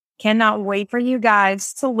Cannot wait for you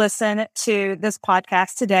guys to listen to this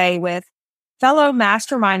podcast today with fellow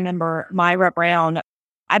mastermind member, Myra Brown.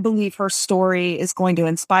 I believe her story is going to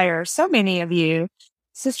inspire so many of you.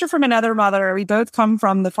 Sister from another mother, we both come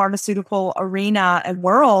from the pharmaceutical arena and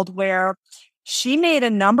world where she made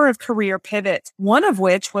a number of career pivots, one of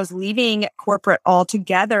which was leaving corporate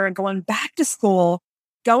altogether and going back to school,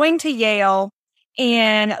 going to Yale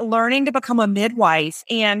and learning to become a midwife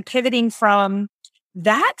and pivoting from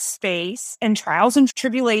that space and trials and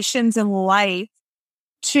tribulations in life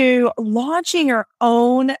to launching her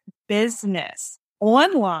own business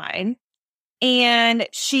online. And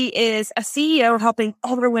she is a CEO helping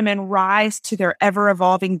other women rise to their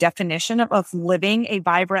ever-evolving definition of living a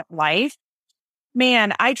vibrant life.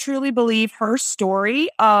 Man, I truly believe her story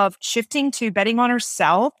of shifting to betting on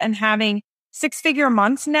herself and having six-figure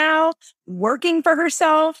months now, working for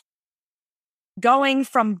herself, going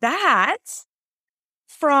from that,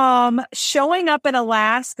 from showing up in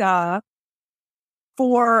Alaska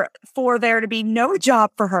for there to be no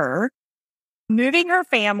job for her, moving her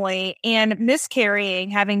family and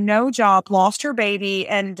miscarrying, having no job, lost her baby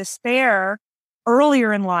and despair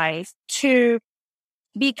earlier in life, to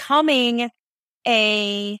becoming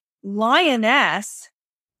a lioness,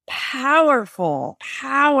 powerful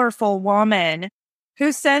woman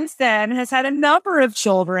who since then has had a number of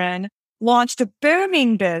children, launched a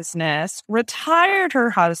booming business, retired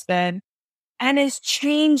her husband, and is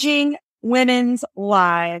changing women's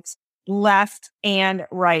lives left and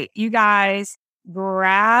right. You guys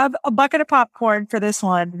grab a bucket of popcorn for this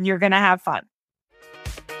one. You're going to have fun.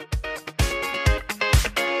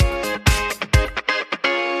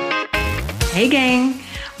 Hey gang,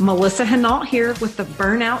 Melissa Hinault here with the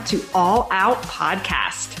Burnout to All Out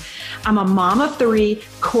podcast. I'm a mom of three,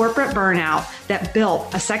 corporate burnout that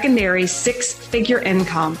built a secondary six-figure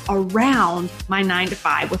income around my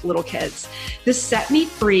 9-to-5 with little kids. This set me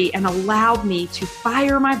free and allowed me to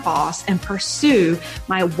fire my boss and pursue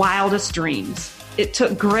my wildest dreams. It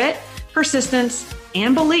took grit, persistence,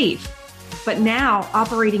 and belief. But now,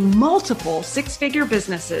 operating multiple six-figure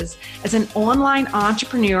businesses as an online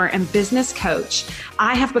entrepreneur and business coach,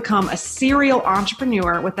 I have become a serial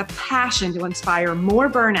entrepreneur with a passion to inspire more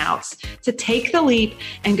burnouts to take the leap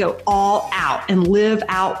and go all out and live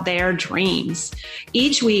out their dreams.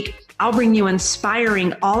 Each week, I'll bring you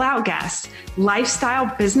inspiring all-out guests,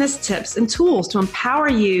 lifestyle business tips, and tools to empower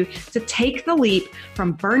you to take the leap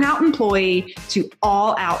from burnout employee to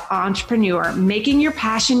all-out entrepreneur, making your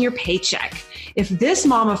passion your paycheck. If this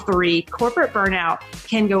mom of three, corporate burnout,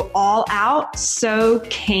 can go all out, so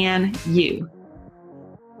can you.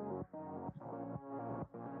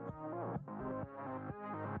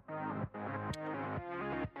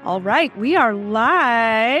 All right, we are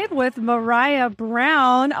live with Mariah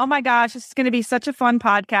Brown. Oh my gosh, this is going to be such a fun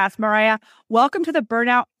podcast. Mariah, welcome to the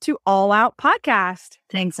Burnout to All Out podcast.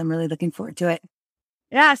 Thanks. I'm really looking forward to it.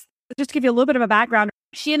 Yes, just to give you a little bit of a background,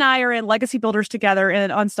 she and I are in Legacy Builders together in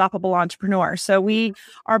Unstoppable Entrepreneur. So we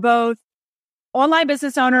are both online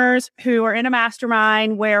business owners who are in a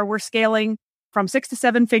mastermind where we're scaling from 6 to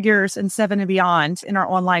 7 figures and 7 and beyond in our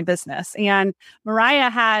online business. And Mariah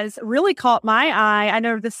has really caught my eye. I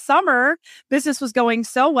know this summer, business was going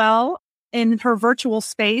so well in her virtual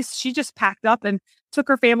space. She just packed up and took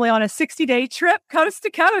her family on a 60-day trip coast to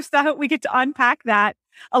coast. I hope we get to unpack that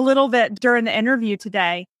a little bit during the interview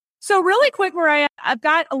today. So really quick, Mariah, I've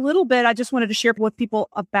got a little bit I just wanted to share with people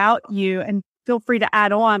about you, and feel free to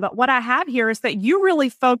add on. But what I have here is that you really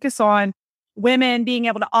focus on women being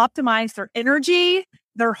able to optimize their energy,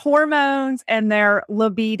 their hormones, and their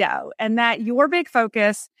libido. And that your big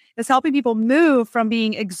focus is helping people move from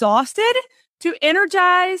being exhausted to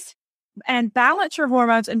energized and balance your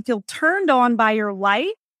hormones and feel turned on by your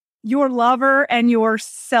light, your lover, and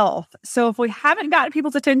yourself. So if we haven't gotten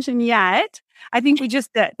people's attention yet, I think we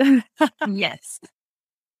just did. Yes.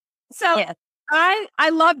 So yes. I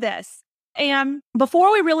love this. And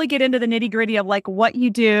before we really get into the nitty-gritty of like what you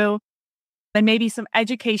do, and maybe some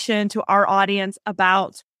education to our audience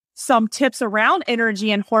about some tips around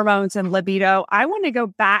energy and hormones and libido, I want to go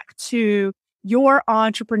back to your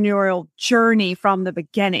entrepreneurial journey from the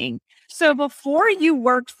beginning. So before you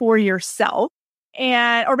worked for yourself,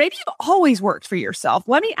 or maybe you've always worked for yourself,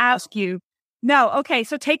 let me ask you,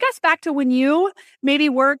 so take us back to when you maybe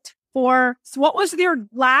worked so what was your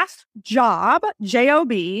last job,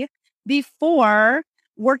 J-O-B, before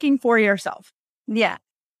working for yourself? Yeah.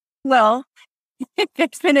 Well,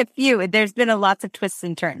 there's been a few. There's been lots of twists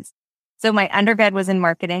and turns. So my undergrad was in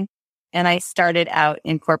marketing, and I started out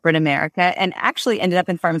in corporate America and actually ended up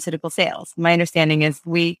in pharmaceutical sales. My understanding is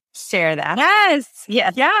we share that.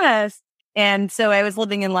 Yes. And so I was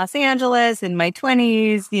living in Los Angeles in my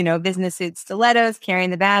 20s, business suit stilettos, carrying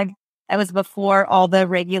the bag. That was before all the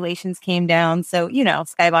regulations came down. So,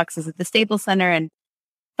 Skybox is at the Staples Center and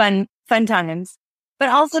fun times. But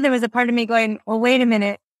also there was a part of me going, well, wait a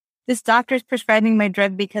minute. This doctor's prescribing my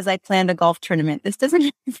drug because I planned a golf tournament. This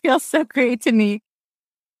doesn't feel so great to me.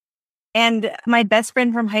 And my best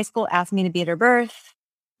friend from high school asked me to be at her birth.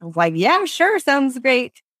 I was like, yeah, sure. Sounds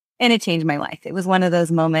great. And it changed my life. It was one of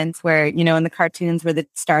those moments where, in the cartoons where the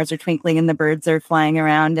stars are twinkling and the birds are flying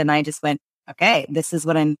around. And I just went, okay, this is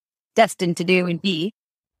what I'm destined to do and be.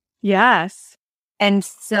 Yes. And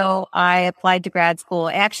so I applied to grad school.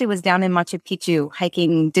 I actually was down in Machu Picchu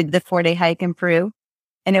hiking, did the 4-day hike in Peru.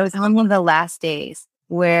 And it was on one of the last days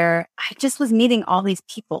where I just was meeting all these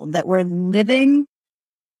people that were living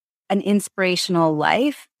an inspirational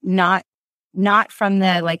life, not from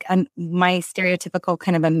the my stereotypical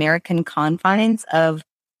kind of American confines of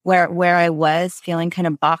where I was feeling kind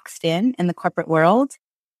of boxed in the corporate world.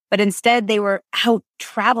 But instead, they were out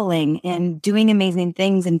traveling and doing amazing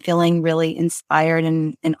things and feeling really inspired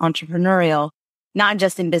and entrepreneurial, not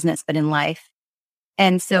just in business, but in life.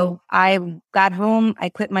 And so I got home, I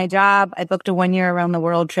quit my job, I booked a 1-year around the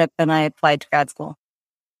world trip, and I applied to grad school.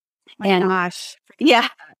 Gosh. Yeah,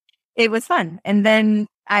 it was fun. And then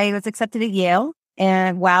I was accepted at Yale,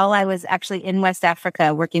 and while I was actually in West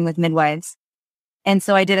Africa working with midwives. And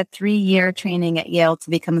so I did a 3-year training at Yale to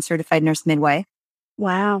become a certified nurse midwife.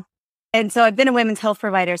 Wow. And so I've been a women's health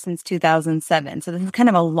provider since 2007. So this is kind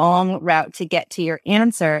of a long route to get to your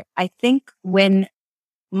answer. I think when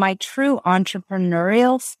my true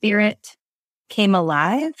entrepreneurial spirit came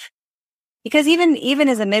alive, because even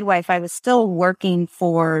as a midwife, I was still working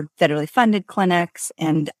for federally funded clinics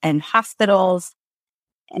and hospitals.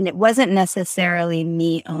 And it wasn't necessarily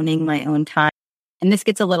me owning my own time. And this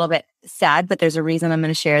gets a little bit sad, but there's a reason I'm going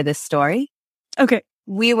to share this story. Okay.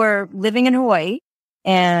 We were living in Hawaii.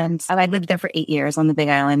 And I lived there for 8 years on the Big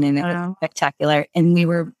Island, and it was spectacular. And we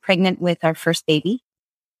were pregnant with our first baby.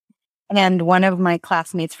 And one of my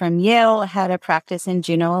classmates from Yale had a practice in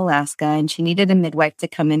Juneau, Alaska, and she needed a midwife to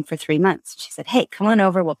come in for 3 months. She said, hey, come on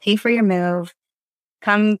over. We'll pay for your move.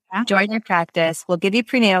 Come join your practice. We'll give you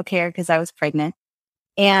prenatal care because I was pregnant.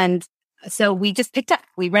 And so we just picked up.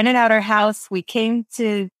 We rented out our house. We came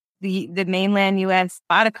to the mainland U.S.,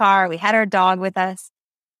 bought a car. We had our dog with us.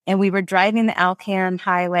 And we were driving the Alcan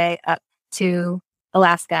Highway up to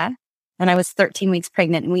Alaska, and I was 13 weeks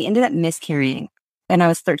pregnant, and we ended up miscarrying, and I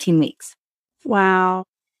was 13 weeks. Wow.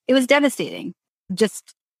 It was devastating.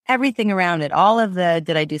 Just everything around it. All of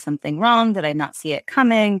did I do something wrong? Did I not see it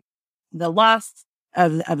coming? The loss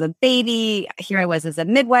of a baby. Here I was as a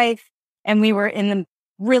midwife, and we were in the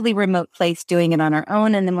really remote place doing it on our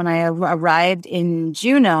own. And then when I arrived in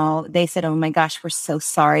Juneau, they said, oh my gosh, we're so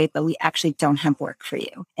sorry, but we actually don't have work for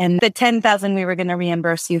you. And the $10,000 we were going to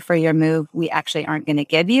reimburse you for your move, we actually aren't going to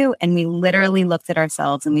give you. And we literally looked at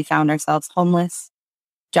ourselves and we found ourselves homeless,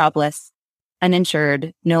 jobless,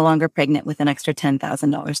 uninsured, no longer pregnant with an extra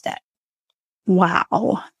 $10,000 debt.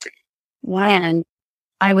 Wow. And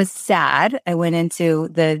I was sad. I went into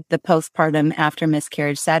the postpartum after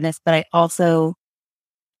miscarriage sadness, but I also,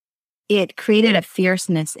 it created a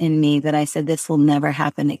fierceness in me that I said, this will never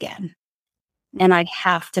happen again. And I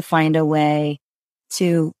have to find a way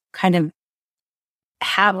to kind of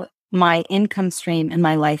have my income stream and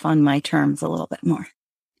my life on my terms a little bit more.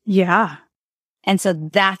 Yeah. And so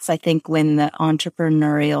that's, I think, when the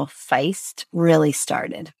entrepreneurial feist really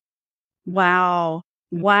started. Wow.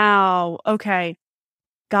 Wow. Okay.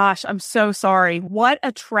 Gosh, I'm so sorry. What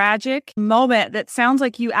a tragic moment. That sounds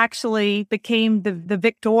like you actually became the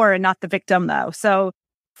victor and not the victim, though. So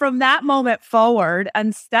from that moment forward,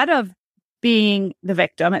 instead of being the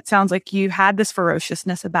victim, it sounds like you had this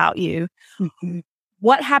ferociousness about you. Mm-hmm.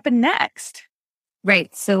 What happened next?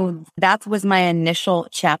 Right. So that was my initial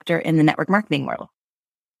chapter in the network marketing world.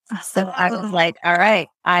 So I was like, all right,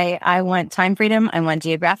 I want time freedom. I want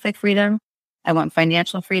geographic freedom. I want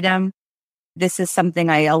financial freedom. This is something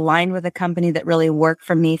I aligned with a company that really worked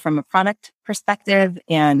for me from a product perspective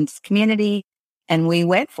and community. And we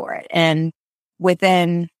went for it. And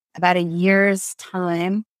within about a year's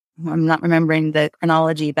time, I'm not remembering the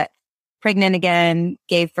chronology, but pregnant again,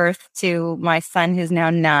 gave birth to my son, who's now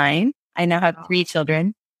 9. I now have 3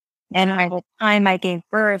 children. And by the time I gave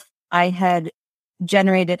birth, I had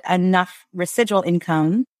generated enough residual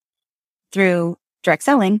income through direct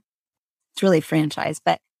selling. It's really a franchise,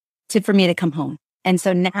 but for me to come home. And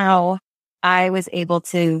so now I was able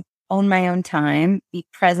to own my own time, be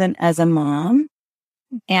present as a mom,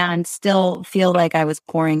 and still feel like I was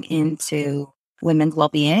pouring into women's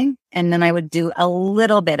well-being. And then I would do a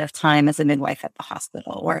little bit of time as a midwife at the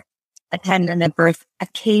hospital or attend a birth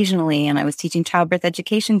occasionally. And I was teaching childbirth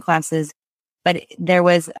education classes, but there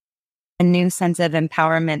was a new sense of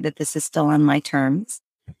empowerment that this is still on my terms.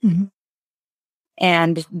 Mm-hmm.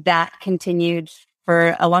 And that continued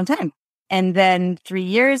for a long time. And then 3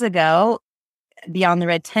 years ago, Beyond the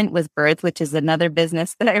Red Tent was birthed, which is another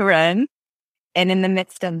business that I run. And in the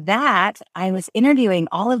midst of that, I was interviewing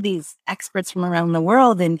all of these experts from around the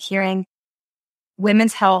world and hearing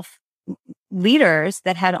women's health leaders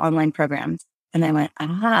that had online programs. And I went,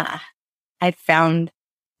 I found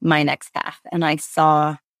my next path. And I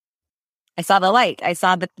saw the light. I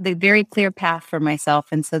saw the very clear path for myself.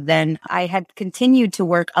 And so then I had continued to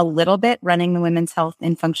work a little bit running the women's health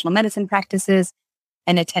and functional medicine practices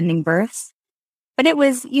and attending births. But it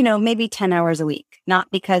was, maybe 10 hours a week,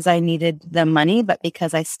 not because I needed the money, but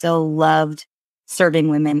because I still loved serving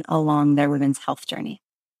women along their women's health journey.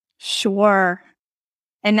 Sure.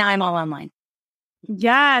 And now I'm all online.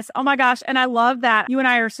 Yes. Oh my gosh. And I love that. You and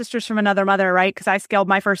I are sisters from another mother, right? Because I scaled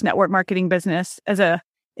my first network marketing business as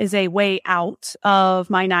a way out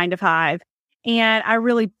of my 9-to-5. And I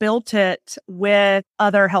really built it with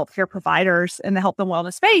other healthcare providers in the health and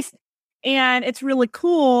wellness space. And it's really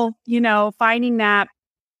cool, finding that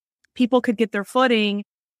people could get their footing,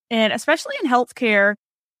 and especially in healthcare,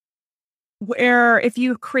 where if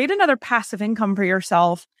you create another passive income for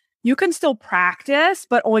yourself, you can still practice,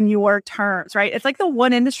 but on your terms, right? It's like the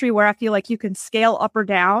one industry where I feel like you can scale up or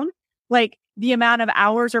down, like the amount of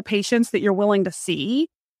hours or patients that you're willing to see,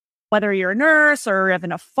 whether you're a nurse or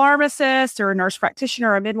even a pharmacist or a nurse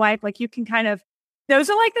practitioner or a midwife, like you can those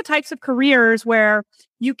are like the types of careers where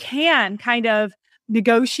you can kind of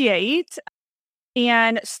negotiate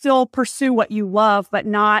and still pursue what you love, but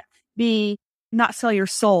not sell your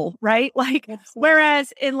soul, right? Like,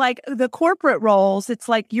 whereas in like the corporate roles, it's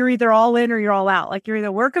like you're either all in or you're all out. Like you're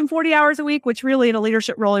either working 40 hours a week, which really in a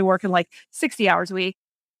leadership role, you're working like 60 hours a week,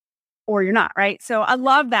 or you're not, right? So I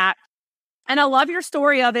love that. And I love your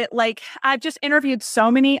story of it. Like I've just interviewed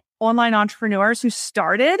so many online entrepreneurs who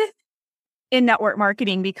started in network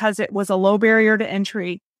marketing because it was a low barrier to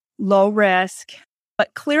entry, low risk,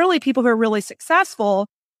 but clearly people who are really successful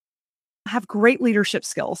have great leadership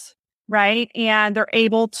skills, right? And they're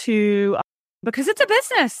able to, because it's a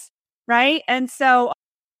business, right? And so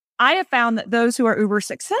I have found that those who are uber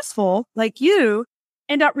successful, like you,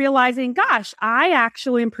 end up realizing, gosh, I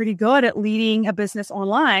actually am pretty good at leading a business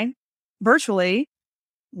online, virtually.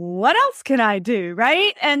 What else can I do,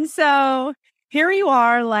 right? And so here you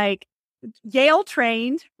are, like, Yale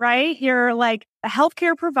trained, right? You're like a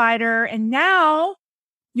healthcare provider, and now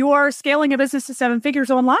you're scaling a business to 7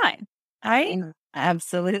 figures online, right?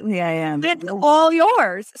 Absolutely, I am. It's all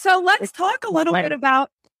yours. So let's talk a little bit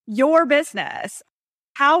about your business.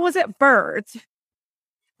 How was it birthed?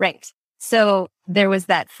 Right. So there was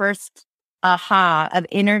that first aha of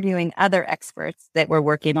interviewing other experts that were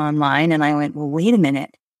working online. And I went, well, wait a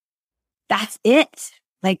minute. That's it.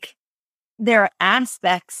 Like, there are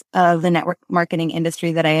aspects of the network marketing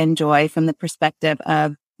industry that I enjoy from the perspective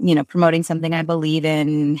of, promoting something I believe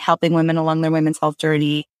in, helping women along their women's health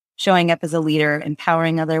journey, showing up as a leader,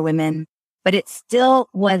 empowering other women. But it still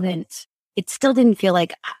didn't feel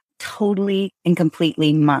like totally and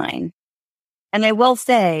completely mine. And I will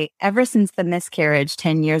say, ever since the miscarriage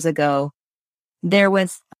 10 years ago, there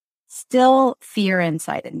was still fear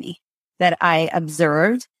inside of me that I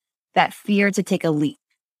observed, that fear to take a leap.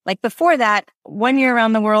 Like before that, 1 year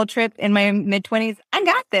around the world trip in my mid-20s, I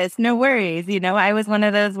got this, no worries. I was one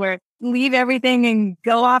of those where leave everything and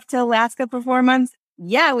go off to Alaska for 4 months.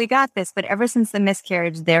 Yeah, we got this. But ever since the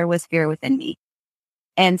miscarriage, there was fear within me.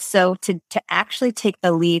 And so to actually take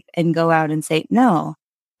the leap and go out and say, no,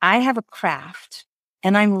 I have a craft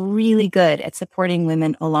and I'm really good at supporting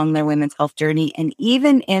women along their women's health journey. And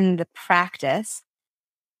even in the practice,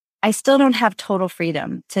 I still don't have total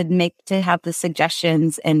freedom to have the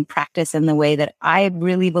suggestions and practice in the way that I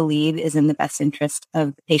really believe is in the best interest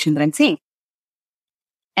of the patient that I'm seeing.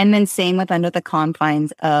 And then same with under the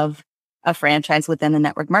confines of a franchise within the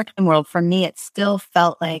network marketing world. For me, it still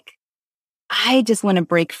felt like I just want to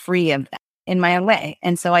break free of that in my own way.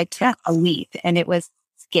 And so I took a leap, and it was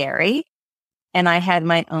scary. And I had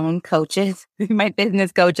my own coaches, my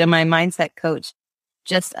business coach and my mindset coach,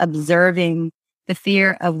 just observing the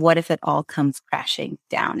fear of what if it all comes crashing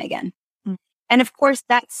down again. Mm. And of course,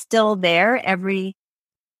 that's still there every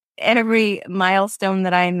milestone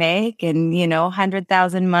that I make, and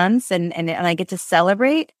 100,000 months and I get to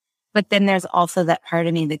celebrate. But then there's also that part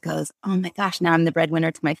of me that goes, oh my gosh, now I'm the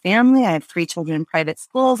breadwinner to my family. I have 3 children in private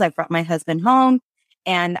schools. I've brought my husband home.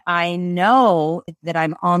 And I know that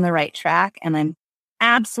I'm on the right track and I'm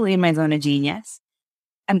absolutely in my zone of genius.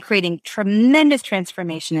 I'm creating tremendous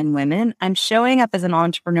transformation in women. I'm showing up as an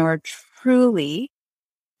entrepreneur, truly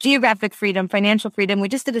geographic freedom, financial freedom. We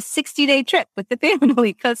just did a 60-day trip with the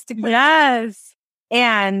family, coast to coast. Yes.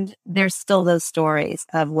 And there's still those stories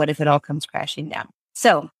of what if it all comes crashing down.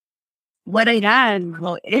 So what I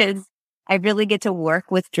do is I really get to work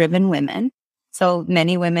with driven women. So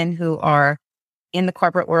many women who are in the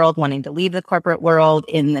corporate world, wanting to leave the corporate world,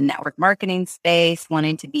 in the network marketing space,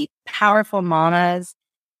 wanting to be powerful mamas,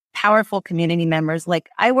 powerful community members. Like,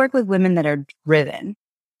 I work with women that are driven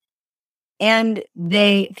and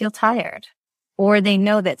they feel tired, or they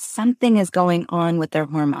know that something is going on with their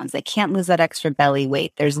hormones. They can't lose that extra belly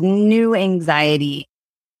weight. There's new anxiety.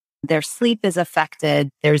 Their sleep is affected.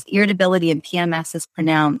 There's irritability and PMS is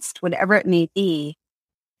pronounced, whatever it may be.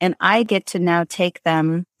 And I get to now take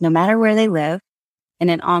them, no matter where they live, in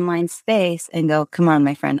an online space and go, come on,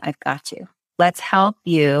 my friend, I've got you. Let's help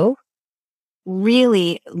you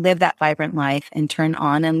really live that vibrant life and turn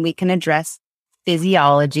on. And we can address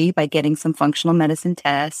physiology by getting some functional medicine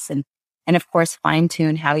tests and of course, fine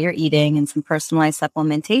tune how you're eating and some personalized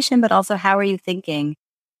supplementation, but also how are you thinking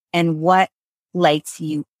and what lights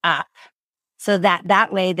you up, so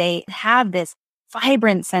that way they have this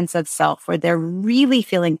vibrant sense of self where they're really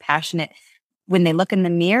feeling passionate when they look in the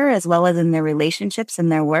mirror, as well as in their relationships and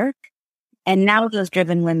their work. And now those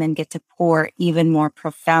driven women get to pour even more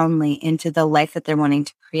profoundly into the life that they're wanting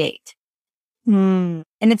to create. And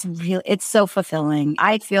it's so fulfilling.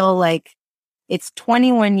 I feel like it's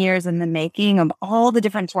 21 years in the making of all the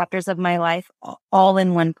different chapters of my life, all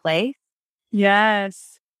in one place.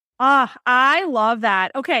 Yes. I love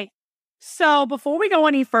that. Okay. So before we go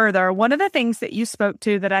any further, one of the things that you spoke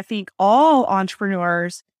to that I think all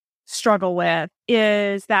entrepreneurs struggle with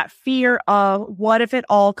is that fear of what if it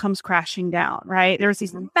all comes crashing down, right? There's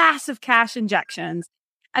these massive cash injections.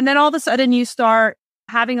 And then all of a sudden you start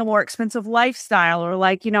having a more expensive lifestyle, or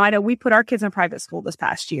like, I know we put our kids in private school this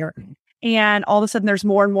past year, and all of a sudden there's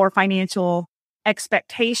more and more financial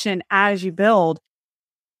expectation as you build.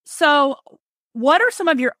 So what are some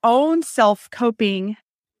of your own self-coping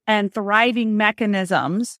and thriving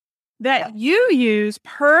mechanisms that you use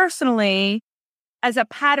personally as a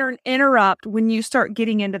pattern interrupt when you start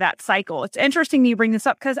getting into that cycle? It's interesting you bring this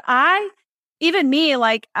up because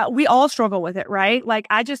we all struggle with it, right? Like,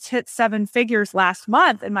 I just hit 7 figures last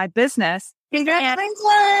month in my business.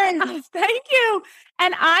 Congratulations! Thank you.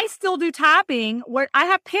 And I still do tapping where I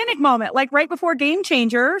have panic moment, like right before Game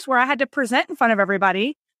Changers, where I had to present in front of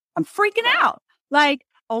everybody. I'm freaking out. Like,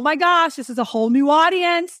 oh my gosh, this is a whole new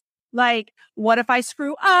audience. Like, what if I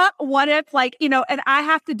screw up? What if and I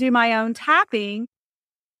have to do my own tapping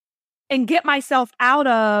and get myself out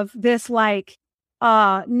of this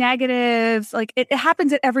negatives. Like, it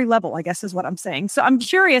happens at every level, I guess is what I'm saying. So I'm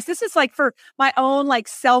curious, this is like for my own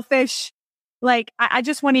selfish, I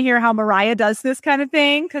just want to hear how Mariah does this kind of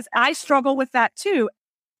thing, because I struggle with that too.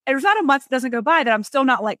 There's not a month that doesn't go by that I'm still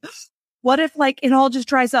not like, what if it all just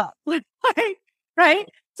dries up? Right?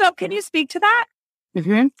 So can you speak to that?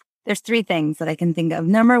 Mm-hmm. There's 3 things that I can think of.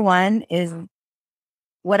 Number 1 is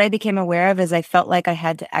what I became aware of is I felt like I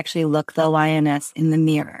had to actually look the lioness in the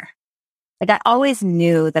mirror. Like, I always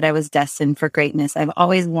knew that I was destined for greatness. I've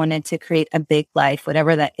always wanted to create a big life,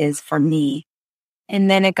 whatever that is for me. And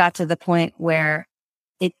then it got to the point where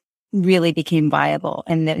it really became viable.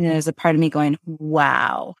 And then there's a part of me going,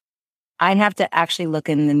 wow, I have to actually look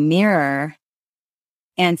in the mirror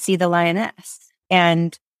and see the lioness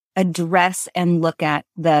and address and look at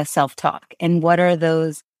the self-talk. And what are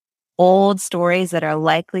those old stories that are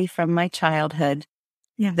likely from my childhood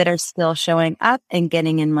that are still showing up and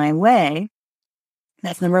getting in my way?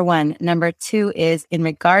 That's number 1. Number 2 is, in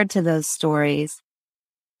regard to those stories,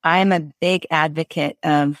 I'm a big advocate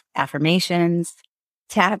of affirmations,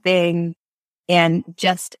 tapping, and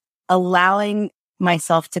just allowing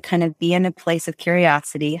myself to kind of be in a place of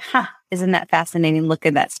curiosity. Isn't that fascinating? Look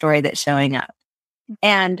at that story that's showing up,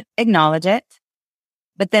 and acknowledge it.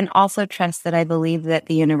 But then also trust that I believe that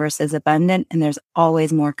the universe is abundant and there's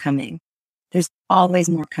always more coming. There's always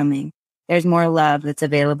more coming. There's more love that's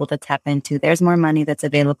available to tap into. There's more money that's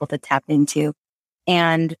available to tap into.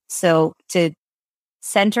 And so to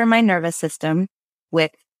center my nervous system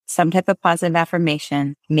with some type of positive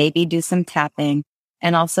affirmation, maybe do some tapping,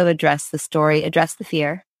 and also address the story, address the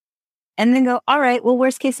fear, and then go, all right, well,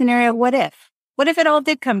 worst case scenario, what if? What if it all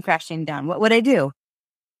did come crashing down? What would I do?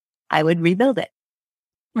 I would rebuild it.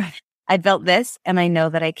 Right. I built this and I know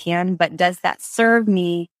that I can, but does that serve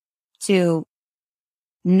me to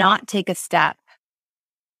not take a step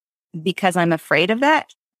because I'm afraid of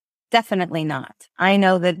that? Definitely not. I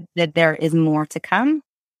know that there is more to come.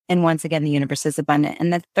 And once again, the universe is abundant.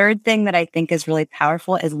 And the third thing that I think is really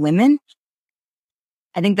powerful as women,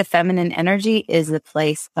 I think the feminine energy is the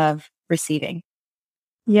place of receiving.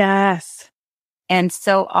 Yes. And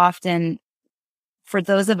so often, for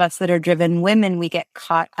those of us that are driven women, we get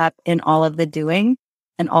caught up in all of the doing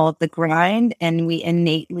and all of the grind, and we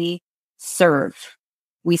innately serve.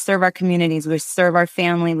 We serve our communities, we serve our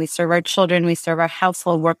family, we serve our children, we serve our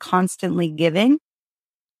household. We're constantly giving.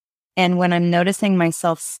 And when I'm noticing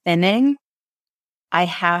myself spinning, I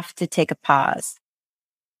have to take a pause.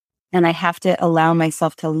 And I have to allow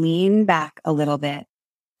myself to lean back a little bit,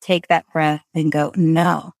 take that breath and go,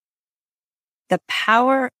 no. The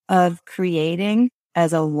power of creating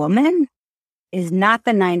as a woman is not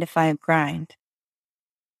the 9-to-5 grind.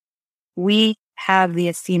 We have the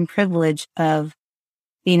esteemed privilege of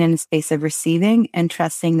being in a space of receiving and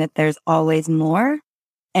trusting that there's always more,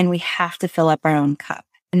 and we have to fill up our own cup.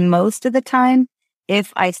 And most of the time,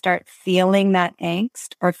 if I start feeling that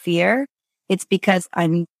angst or fear, it's because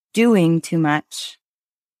I'm doing too much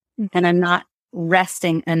and I'm not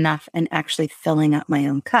resting enough and actually filling up my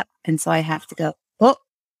own cup. And so I have to go, oh,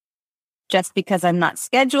 just because I'm not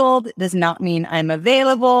scheduled does not mean I'm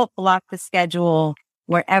available. Block the schedule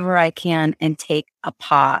wherever I can and take a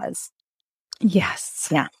pause. Yes.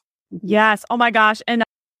 Yeah. Yes. Oh my gosh. And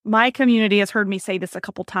my community has heard me say this a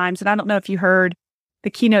couple times. And I don't know if you heard the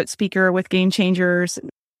keynote speaker with Game Changers,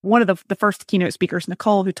 one of the first keynote speakers,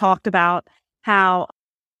 Nicole, who talked about how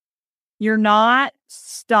you're not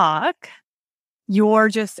stuck. You're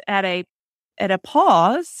just at a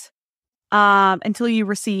pause until you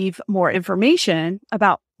receive more information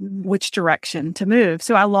about which direction to move.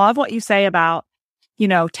 So I love what you say about,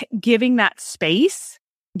 giving that space,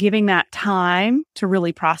 giving that time to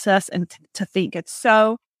really process and to think. It's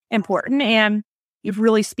so important. And you're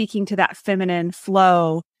really speaking to that feminine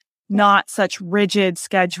flow, not such rigid,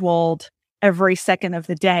 scheduled, every second of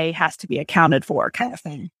the day has to be accounted for kind of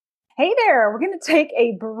thing. Hey there, we're going to take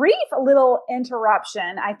a brief little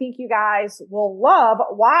interruption. I think you guys will love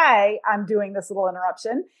why I'm doing this little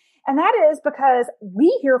interruption. And that is because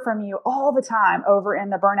we hear from you all the time over in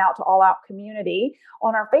the Burnout to All Out community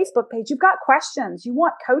on our Facebook page. You've got questions, you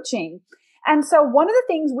want coaching. And so one of the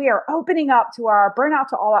things we are opening up to our Burnout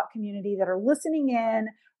to All Out community that are listening in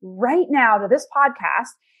right now to this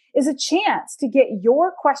podcast is a chance to get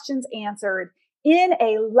your questions answered in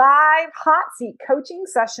a live hot seat coaching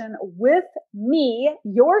session with me,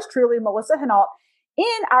 yours truly, Melissa Hinault,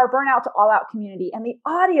 in our Burnout to All Out community. And the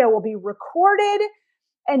audio will be recorded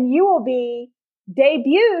and you will be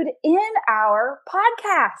debuted in our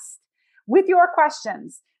podcast with your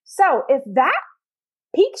questions. So if that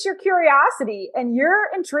piques your curiosity and you're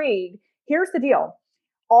intrigued, here's the deal.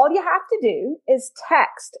 All you have to do is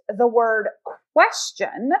text the word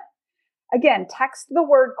question. Again, text the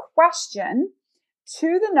word question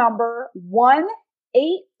to the number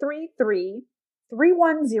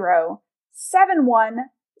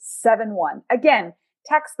 1-833-310-7171. Again,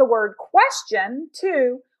 text the word question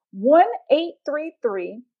to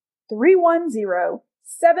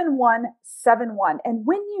 1-833-310-7171. And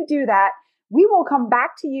when you do that, we will come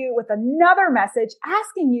back to you with another message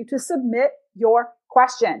asking you to submit your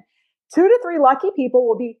question. 2 to 3 lucky people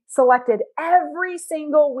will be selected every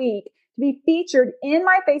single week to be featured in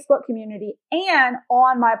my Facebook community and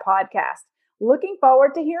on my podcast. Looking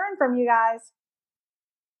forward to hearing from you guys.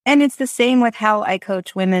 And it's the same with how I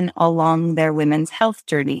coach women along their women's health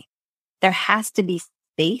journey. There has to be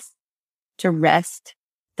space to rest,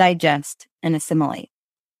 digest, and assimilate.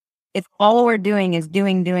 If all we're doing is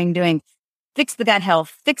doing, fix the gut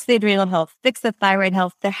health, fix the adrenal health, fix the thyroid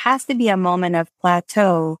health, there has to be a moment of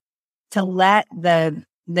plateau to let the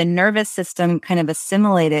nervous system kind of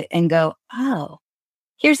assimilate it and go, oh,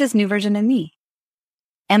 here's this new version of me.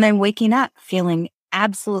 And I'm waking up feeling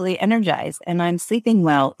absolutely energized and I'm sleeping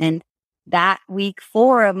well. And that week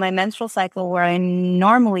 4 of my menstrual cycle, where I'm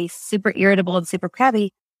normally super irritable and super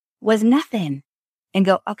crabby, was nothing. And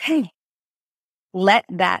go, okay, let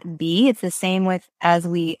that be. It's the same with as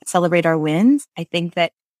we celebrate our wins. I think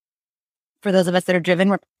that for those of us that are driven,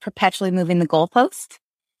 we're perpetually moving the goalpost.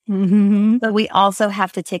 Mm-hmm. But we also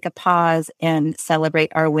have to take a pause and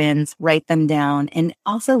celebrate our wins, write them down, and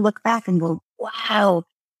also look back and go, wow,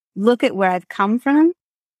 look at where I've come from.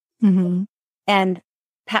 Mm-hmm. And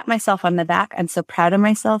pat myself on the back. I'm so proud of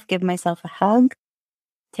myself. Give myself a hug.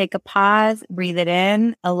 Take a pause, breathe it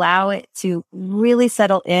in, allow it to really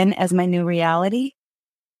settle in as my new reality,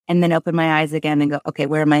 and then open my eyes again and go, okay,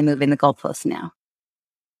 where am I moving the goalpost now?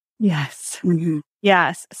 Yes. Mm-hmm.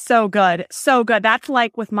 Yes. So good. So good. That's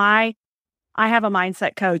like with I have a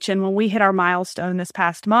mindset coach. And when we hit our milestone this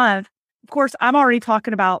past month, of course, I'm already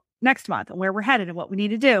talking about next month and where we're headed and what we need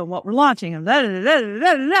to do and what we're launching. And,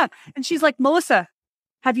 and she's like, Melissa,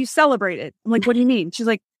 have you celebrated? I'm like, what do you mean? She's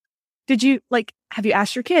like, have you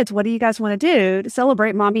asked your kids, what do you guys want to do to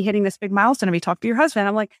celebrate mommy hitting this big milestone? Have you talked to your husband?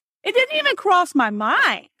 I'm like, it didn't even cross my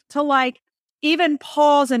mind to even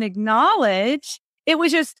pause and acknowledge. It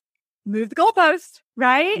was just move the goalpost,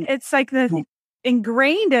 right? It's like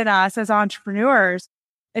ingrained in us as entrepreneurs.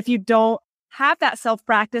 If you don't have that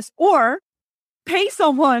self-practice or pay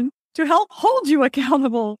someone to help hold you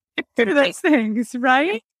accountable to those things,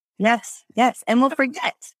 right? Yes. And we'll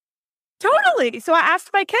forget. Totally. So I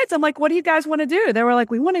asked my kids, I'm like, what do you guys want to do? They were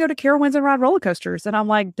like, we want to go to Carowinds and ride roller coasters. And I'm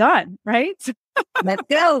like, done, right? Let's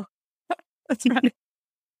go. That's right.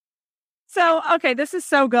 So, okay, this is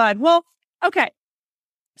so good. Well, okay.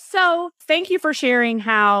 So thank you for sharing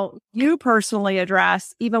how you personally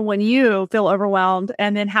address even when you feel overwhelmed,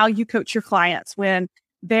 and then how you coach your clients when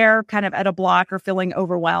they're kind of at a block or feeling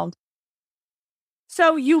overwhelmed.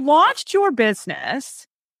 So you launched your business.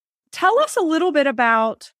 Tell us a little bit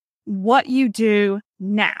about what you do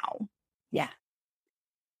now. Yeah.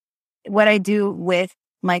 What I do with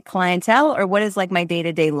my clientele, or what does my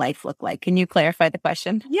day-to-day life look like? Can you clarify the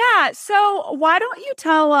question? Yeah. So why don't you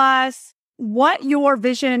tell us what your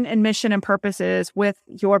vision and mission and purpose is with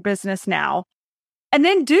your business now? And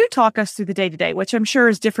then do talk us through the day-to-day, which I'm sure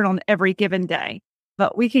is different on every given day.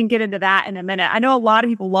 But we can get into that in a minute. I know a lot of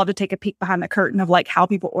people love to take a peek behind the curtain of how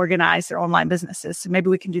people organize their online businesses. So maybe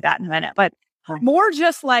we can do that in a minute. But more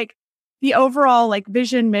just the overall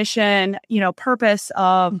vision, mission, purpose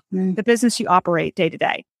of the business you operate day to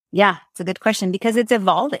day. Yeah, it's a good question because it's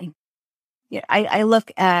evolving. Yeah, I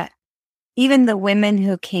look at even the women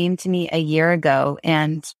who came to me a year ago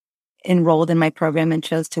and enrolled in my program and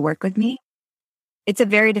chose to work with me. It's a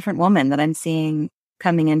very different woman that I'm seeing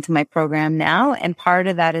coming into my program now. And part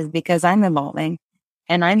of that is because I'm evolving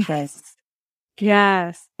and I'm good.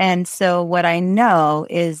 Yes. And so what I know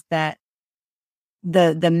is that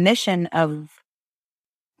the mission of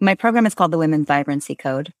my program is called the Women's Vibrancy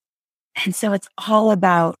Code. And so it's all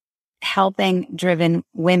about helping driven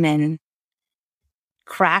women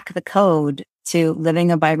crack the code to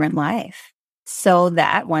living a vibrant life so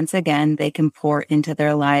that once again, they can pour into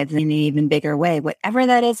their lives in an even bigger way, whatever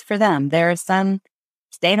that is for them. There are some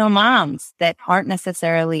stay-at-home moms that aren't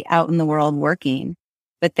necessarily out in the world working,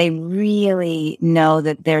 but they really know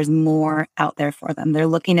that there's more out there for them. They're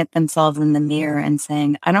looking at themselves in the mirror and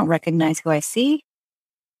saying, I don't recognize who I see.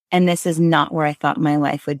 And this is not where I thought my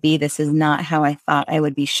life would be. This is not how I thought I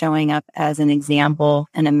would be showing up as an example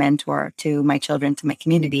and a mentor to my children, to my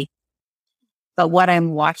community. But what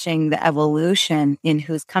I'm watching, the evolution in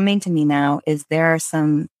who's coming to me now, is there are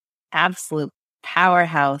some absolute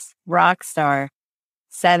powerhouse, rock star,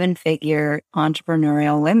 7-figure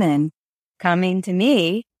entrepreneurial women coming to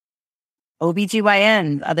me,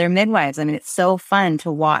 OBGYNs, other midwives. I mean, it's so fun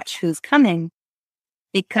to watch who's coming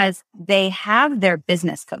because they have their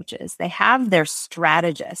business coaches, they have their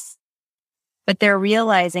strategists, but they're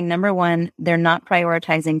realizing, number one, they're not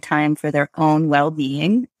prioritizing time for their own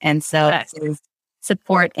well-being. And so there's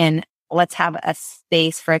support in let's have a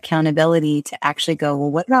space for accountability to actually go,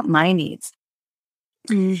 well, what about my needs?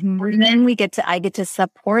 Mm-hmm. And then I get to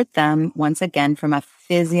support them once again from a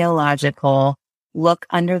physiological look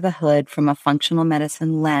under the hood, from a functional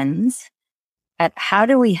medicine lens at how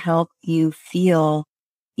do we help you feel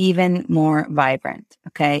even more vibrant.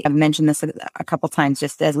 Okay. I've mentioned this a couple times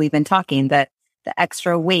just as we've been talking, that the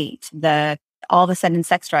extra weight, the all of a sudden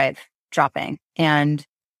sex drive dropping, and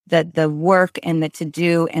the work and the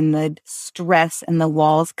to-do and the stress and the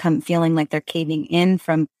walls feeling like they're caving in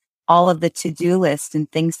from all of the to-do lists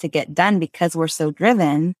and things to get done because we're so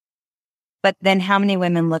driven. But then how many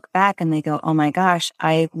women look back and they go, oh my gosh,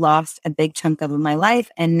 I lost a big chunk of my life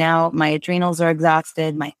and now my adrenals are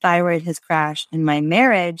exhausted, my thyroid has crashed, and my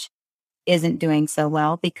marriage isn't doing so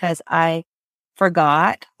well because I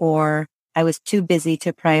forgot or I was too busy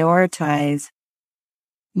to prioritize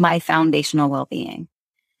my foundational well-being.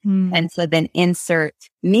 And so then insert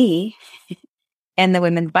me and the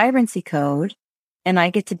Women's Vibrancy Code, and I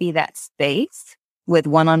get to be that space with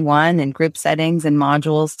one-on-one and group settings and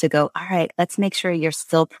modules to go, all right, let's make sure you're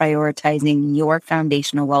still prioritizing your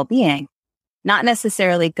foundational well-being, not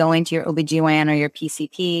necessarily going to your OBGYN or your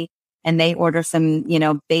PCP and they order some,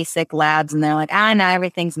 basic labs and they're like, no,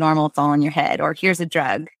 everything's normal. It's all in your head, or here's a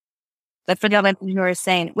drug. But for the women who are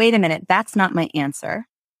saying, wait a minute, that's not my answer.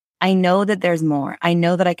 I know that there's more. I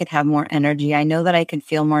know that I could have more energy. I know that I can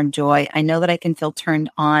feel more joy. I know that I can feel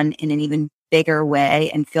turned on in an even bigger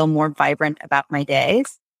way and feel more vibrant about my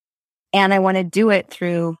days. And I want to do it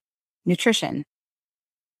through nutrition,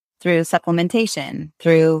 through supplementation,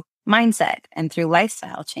 through mindset, and through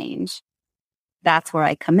lifestyle change. That's where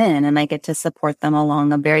I come in, and I get to support them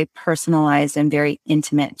along a very personalized and very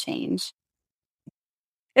intimate change.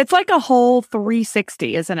 It's like a whole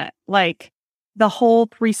 360, isn't it? Like the whole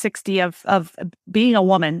 360 of being a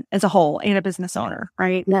woman as a whole and a business owner,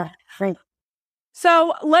 right? Yeah, right.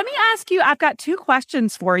 So let me ask you, I've got 2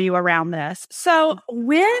 questions for you around this. So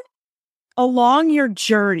when along your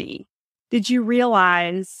journey did you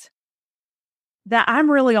realize that I'm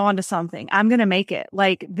really onto something? I'm going to make it.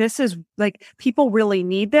 Like, this is like, people really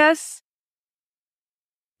need this.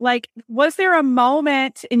 Like, was there a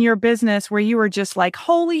moment in your business where you were just like,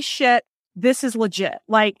 holy shit, this is legit.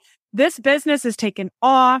 Like, this business is taking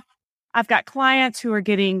off. I've got clients who are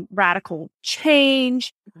getting radical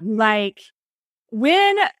change. Like,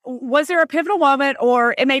 when was there a pivotal moment,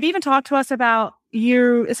 or and maybe even talk to us about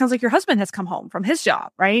it sounds like your husband has come home from his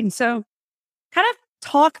job, right? And so kind of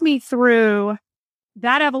talk me through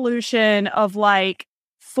that evolution of like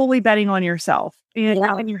fully betting on yourself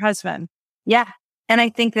and your husband. Yeah. And I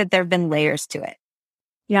think that there have been layers to it.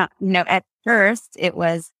 Yeah. At first it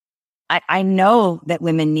was, I know that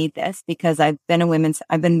women need this because I've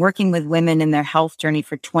been working with women in their health journey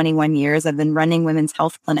for 21 years. I've been running women's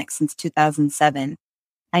health clinics since 2007.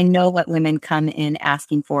 I know what women come in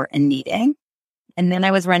asking for and needing. And then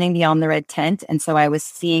I was running Beyond the Red Tent. And so I was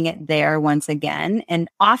seeing it there once again. And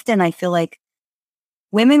often I feel like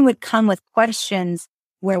women would come with questions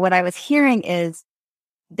where what I was hearing is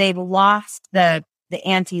they've lost the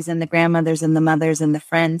aunties and the grandmothers and the mothers and the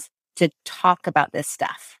friends to talk about this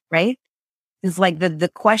stuff, right? It's like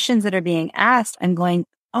the questions that are being asked, I'm going,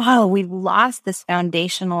 oh, we've lost this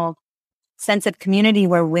foundational sense of community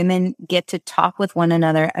where women get to talk with one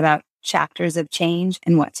another about chapters of change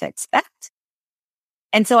and what to expect.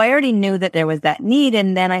 And so I already knew that there was that need.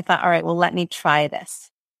 And then I thought, all right, well, let me try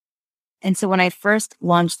this. And so when I first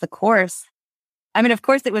launched the course, I mean, of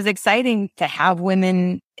course, it was exciting to have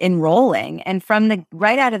women enrolling. And from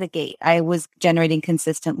right out of the gate, I was generating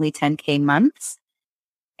consistently 10K months.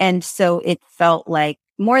 And so it felt like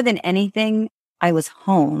more than anything, I was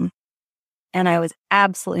home and I was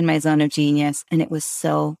absolutely in my zone of genius. And it was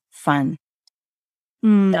so fun.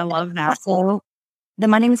 I love that. So the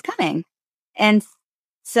money was coming. And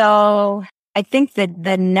so I think that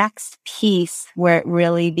the next piece where it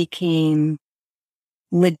really became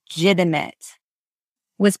legitimate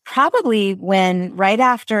was probably when right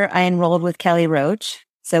after I enrolled with Kelly Roach.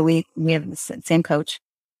 So we have the same coach,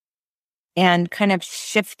 and kind of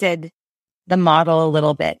shifted the model a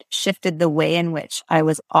little bit, shifted the way in which I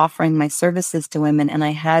was offering my services to women. And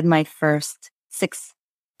I had my first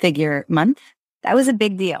 6-figure month. That was a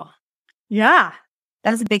big deal. Yeah.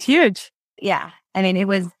 That was a big, huge. Yeah. I mean, it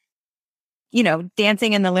was,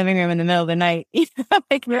 dancing in the living room in the middle of the night.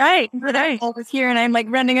 Like, right. I was here and I'm like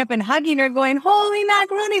running up and hugging her going, holy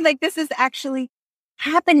macaroni, like this is actually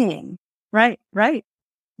happening. Right.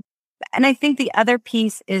 And I think the other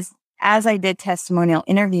piece is, as I did testimonial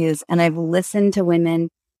interviews and I've listened to women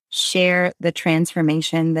share the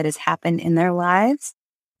transformation that has happened in their lives.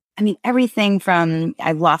 I mean, everything from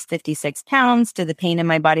I've lost 56 pounds to the pain in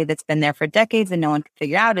my body that's been there for decades and no one could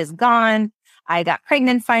figure out is gone. I got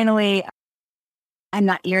pregnant finally. I'm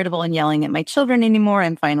not irritable and yelling at my children anymore.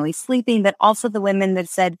 I'm finally sleeping. But also the women that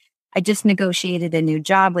said, I just negotiated a new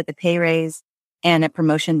job with a pay raise and a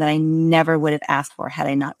promotion that I never would have asked for had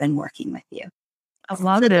I not been working with you. I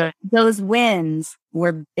love it. Those wins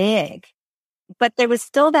were big, but there was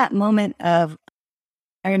still that moment of,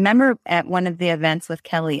 I remember at one of the events with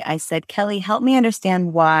Kelly, I said, Kelly, help me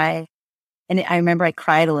understand why. And I remember I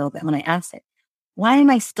cried a little bit when I asked it. Why am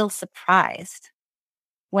I still surprised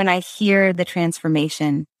when I hear the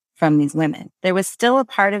transformation from these women? There was still a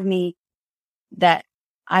part of me that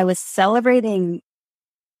I was celebrating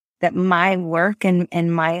that my work and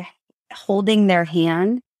my holding their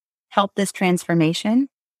hand helped this transformation,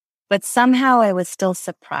 but somehow I was still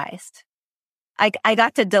surprised. I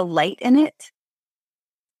got to delight in it,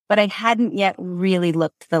 but I hadn't yet really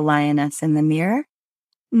looked the lioness in the mirror.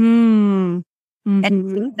 Mm-hmm.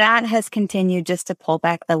 And that has continued just to pull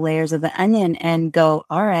back the layers of the onion and go,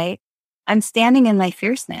 all right, I'm standing in my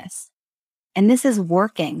fierceness and this is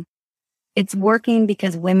working. It's working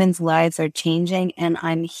because women's lives are changing and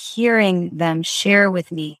I'm hearing them share with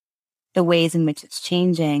me the ways in which it's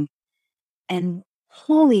changing. And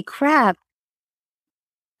holy crap,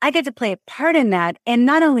 I get to play a part in that. And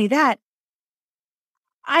not only that,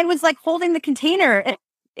 I was like holding the container.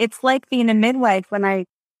 It's like being a midwife when I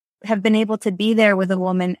have been able to be there with a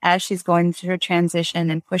woman as she's going through her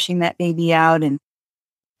transition and pushing that baby out and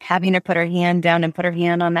having her put her hand down and put her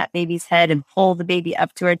hand on that baby's head and pull the baby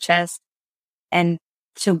up to her chest, and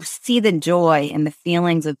to see the joy and the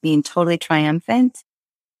feelings of being totally triumphant.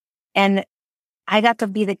 And I got to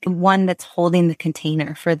be the one that's holding the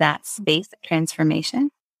container for that space of transformation.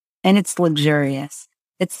 And it's luxurious.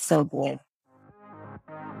 It's so good.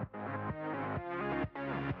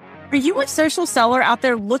 Are you a social seller out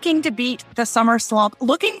there looking to beat the summer slump,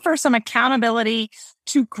 looking for some accountability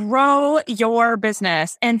to grow your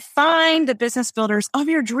business and find the business builders of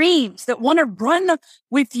your dreams that want to run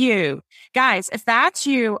with you? Guys, if that's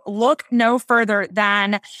you, look no further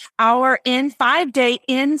than our 5-day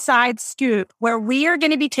inside scoop, where we are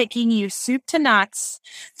going to be taking you soup to nuts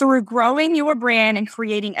through growing your brand and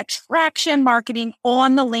creating attraction marketing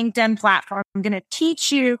on the LinkedIn platform. I'm going to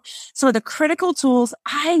teach you some of the critical tools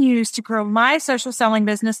I use to grow my social selling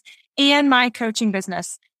business and my coaching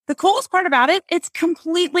business. The coolest part about it, it's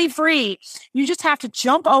completely free. You just have to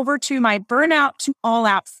jump over to my Burnout to All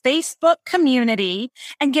Out Facebook community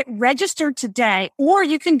and get registered today. Or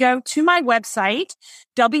you can go to my website,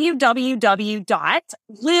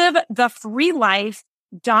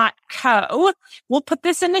 www.livethefreelife.co. We'll put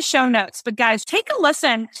this in the show notes. But guys, take a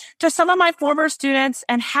listen to some of my former students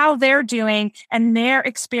and how they're doing and their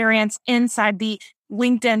experience inside the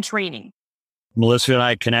LinkedIn training. Melissa and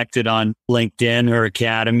I connected on LinkedIn, her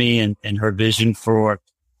academy, and her vision for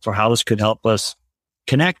how this could help us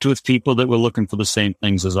connect with people that were looking for the same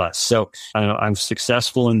things as us. So I'm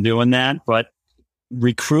successful in doing that, but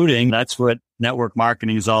recruiting, that's what network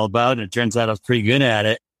marketing is all about. And it turns out I was pretty good at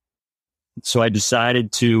it. So I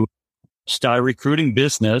decided to start a recruiting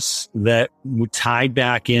business that tied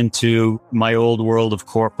back into my old world of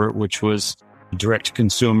corporate, which was direct to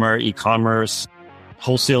consumer, e-commerce,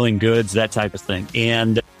 wholesaling goods, that type of thing.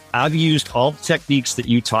 And I've used all the techniques that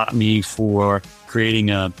you taught me for creating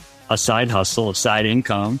a side hustle, a side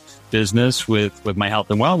income business with my health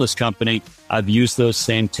and wellness company. I've used those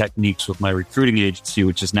same techniques with my recruiting agency,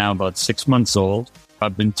 which is now about 6 months old.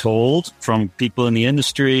 I've been told from people in the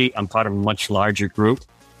industry, I'm part of a much larger group,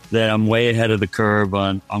 that I'm way ahead of the curve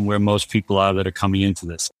on where most people are that are coming into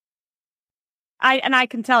this. I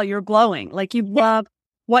can tell you're glowing. Like, you love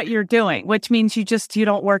what you're doing, which means you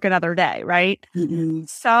don't work another day, right? Mm-hmm.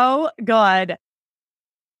 So good.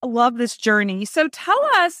 I love this journey. So tell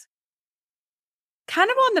us, kind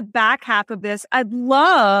of on the back half of this, I'd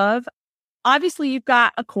love, obviously you've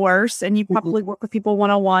got a course and you probably work with people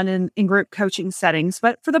one-on-one in group coaching settings,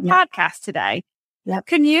 but for the podcast today,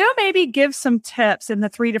 can you maybe give some tips in the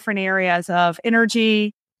 3 different areas of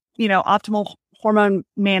energy, optimal hormone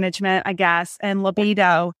management, I guess, and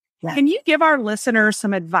libido? Yeah. Can you give our listeners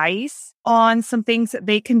some advice on some things that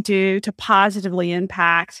they can do to positively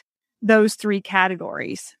impact those 3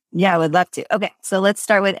 categories? Yeah, I would love to. Okay, so let's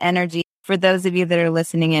start with energy. For those of you that are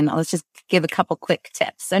listening in, let's just give a couple quick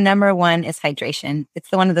tips. So number 1 is hydration.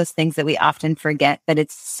 It's one of those things that we often forget, but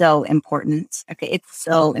it's so important. Okay, it's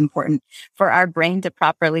so important for our brain to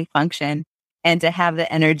properly function and to have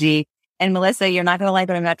the energy. And Melissa, you're not going to like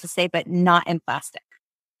what I'm about to say, but not in plastic.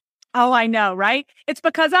 Oh, I know, right? It's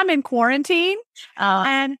because I'm in quarantine.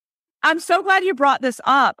 And I'm so glad you brought this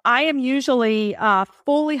up. I am usually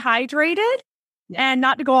fully hydrated, and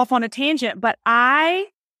not to go off on a tangent, but I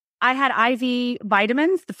had IV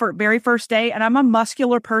vitamins the very first day, and I'm a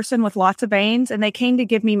muscular person with lots of veins, and they came to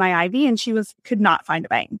give me my IV, and she could not find a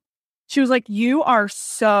vein. She was like, "You are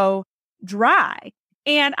so dry."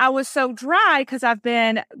 And I was so dry because I've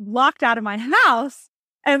been locked out of my house.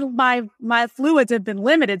 And my fluids have been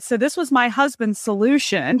limited. So this was my husband's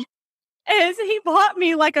solution, is he bought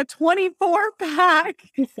me like a 24-pack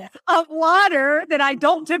of water that I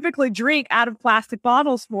don't typically drink out of plastic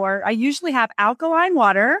bottles for. I usually have alkaline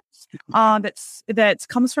water that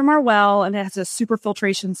comes from our well, and it has a super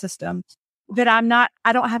filtration system that I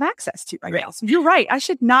don't have access to right now. So you're right. I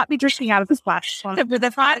should not be drinking out of this plastic bottle. For the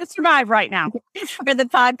to survive right now. For the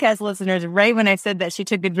podcast listeners, right when I said that, she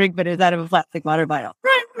took a drink, but it was out of a plastic water bottle.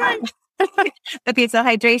 Right. Okay, so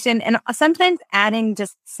hydration, and sometimes adding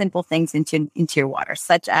just simple things into your water,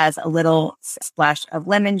 such as a little splash of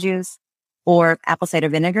lemon juice or apple cider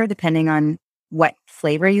vinegar, depending on what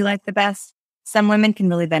flavor you like the best. Some women can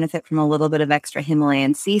really benefit from a little bit of extra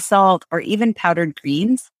Himalayan sea salt or even powdered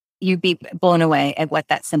greens. You'd be blown away at what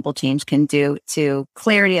that simple change can do to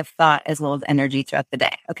clarity of thought as well as energy throughout the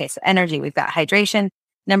day. Okay, so energy, we've got hydration.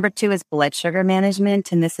 Number 2 is blood sugar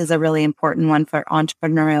management. And this is a really important one for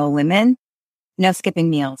entrepreneurial women. No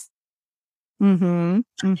skipping meals.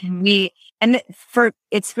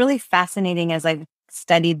 It's really fascinating as I've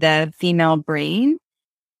studied the female brain.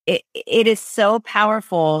 it is so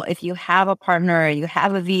powerful if you have a partner or you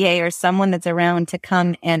have a VA or someone that's around to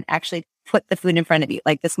come and actually put the food in front of you.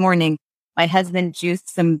 Like this morning, my husband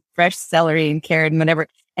juiced some fresh celery and carrot and whatever,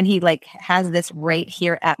 and he like has this right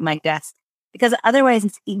here at my desk, because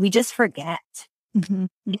otherwise we just forget. Mm-hmm.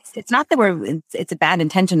 It's not that it's a bad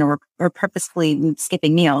intention or purposefully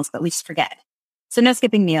skipping meals, but we just forget. So no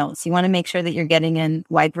skipping meals. You want to make sure that you're getting in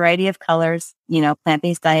wide variety of colors.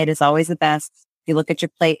 Plant-based diet is always the best. If you look at your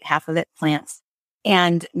plate, half of it plants,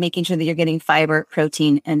 and making sure that you're getting fiber,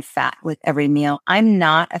 protein, and fat with every meal. I'm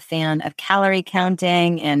not a fan of calorie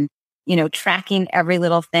counting and, tracking every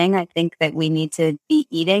little thing. I think that we need to be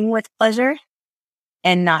eating with pleasure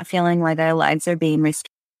and not feeling like our lives are being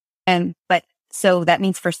restricted. So that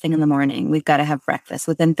means first thing in the morning, we've got to have breakfast.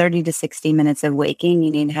 Within 30 to 60 minutes of waking, you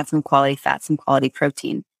need to have some quality fat, some quality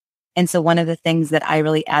protein. And so one of the things that I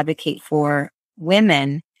really advocate for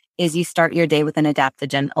women is you start your day with an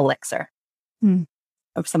adaptogen elixir.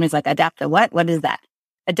 Or somebody's like, adapta what? What is that?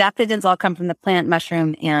 Adaptogens all come from the plant,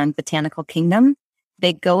 mushroom, and botanical kingdom.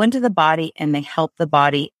 They go into the body and they help the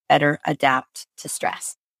body better adapt to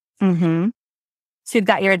stress. Mm-hmm. So you've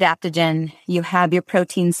got your adaptogen, you have your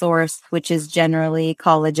protein source, which is generally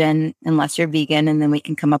collagen, unless you're vegan, and then we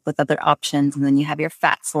can come up with other options. And then you have your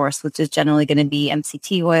fat source, which is generally going to be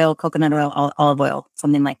MCT oil, coconut oil, olive oil,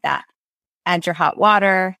 something like that. Add your hot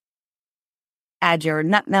water, add your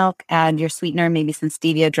nut milk, add your sweetener, maybe some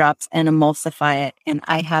stevia drops, and emulsify it. And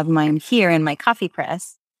I have mine here in my coffee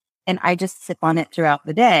press, and I just sip on it throughout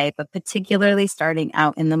the day, but particularly starting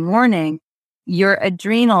out in the morning. Your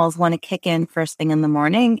adrenals want to kick in first thing in the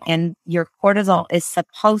morning, and your cortisol is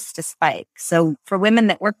supposed to spike. So for women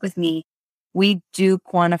that work with me, we do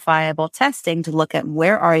quantifiable testing to look at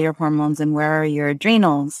where are your hormones and where are your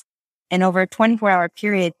adrenals. And over a 24-hour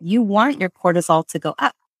period, you want your cortisol to go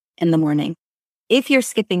up in the morning. If you're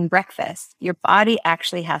skipping breakfast, your body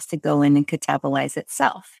actually has to go in and catabolize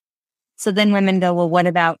itself. So then women go, well, what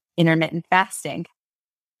about intermittent fasting?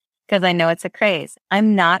 Because I know it's a craze.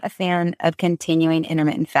 I'm not a fan of continuing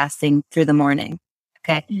intermittent fasting through the morning.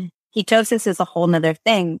 Okay. Ketosis is a whole nother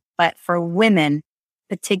thing. But for women,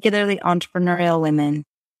 particularly entrepreneurial women,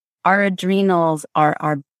 our adrenals are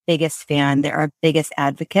our biggest fan. They're our biggest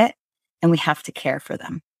advocate, and we have to care for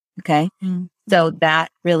them. Okay. So that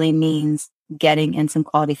really means getting in some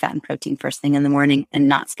quality fat and protein first thing in the morning and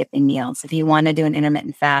not skipping meals. If you want to do an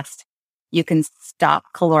intermittent fast, you can stop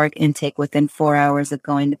caloric intake within 4 hours of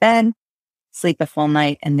going to bed, sleep a full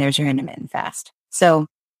night, and there's your intermittent fast. So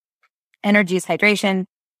energy is hydration,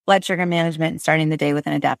 blood sugar management, and starting the day with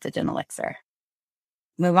an adaptogen elixir.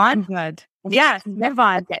 Move on? Good. Yes, move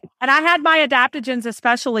on. Okay. And I had my adaptogens,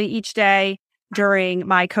 especially each day during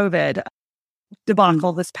my COVID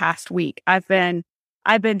debacle this past week. I've been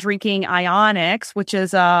drinking Ionix, which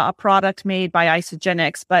is a product made by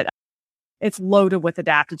Isagenix, but it's loaded with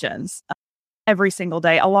adaptogens every single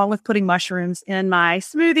day, along with putting mushrooms in my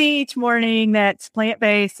smoothie each morning that's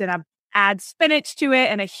plant-based, and I add spinach to it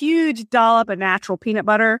and a huge dollop of natural peanut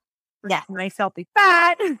butter. Yes. Nice healthy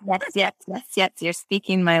fat. Yes. You're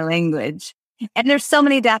speaking my language. And there's so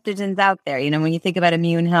many adaptogens out there. When you think about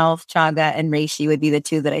immune health, chaga and reishi would be the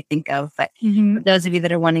two that I think of. But for those of you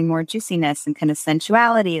that are wanting more juiciness and kind of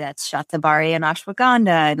sensuality, that's shatavari and ashwagandha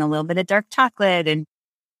and a little bit of dark chocolate. And,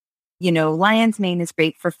 lion's mane is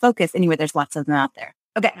great for focus. Anyway, there's lots of them out there.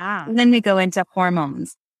 Okay. And then we go into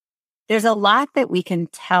hormones. There's a lot that we can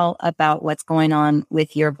tell about what's going on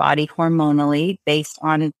with your body hormonally based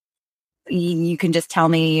on, you can just tell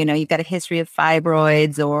me, you've got a history of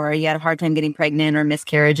fibroids, or you had a hard time getting pregnant, or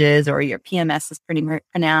miscarriages, or your PMS is pretty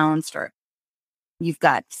pronounced, or you've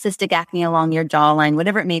got cystic acne along your jawline,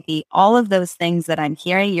 whatever it may be. All of those things that I'm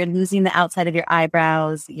hearing, you're losing the outside of your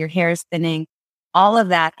eyebrows, your hair is thinning, all of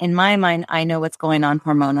that. In my mind, I know what's going on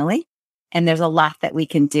hormonally, and there's a lot that we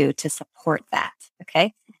can do to support that.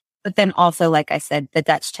 Okay. But then also, like I said, the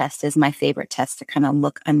Dutch test is my favorite test to kind of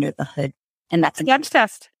look under the hood. And that's the Dutch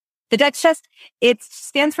test. The Dutch test, it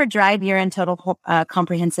stands for dried urine total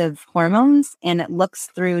comprehensive hormones, and it looks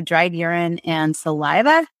through dried urine and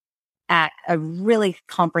saliva at a really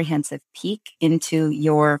comprehensive peek into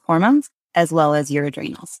your hormones as well as your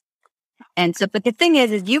adrenals. And so, but the thing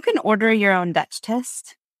is you can order your own Dutch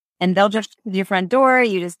test, and they'll just come to your front door.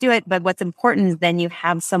 You just do it. But what's important is then you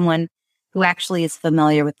have someone who actually is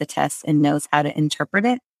familiar with the test and knows how to interpret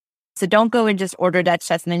it. So don't go and just order Dutch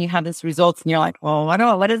test, and then you have this results and you're like, well,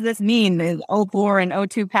 what does this mean? There's O4 and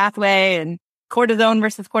O2 pathway and cortisone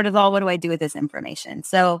versus cortisol. What do I do with this information?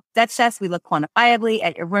 So Dutch test, we look quantifiably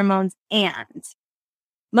at your hormones, and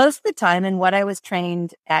most of the time, and what I was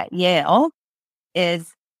trained at Yale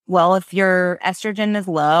is Well, if your estrogen is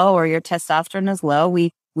low or your testosterone is low,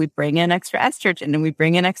 we bring in extra estrogen and we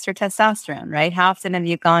bring in extra testosterone, right? How often have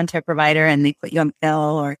you gone to a provider and they put you on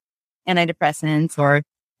pill or antidepressants or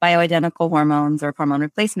bioidentical hormones or hormone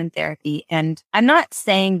replacement therapy? And I'm not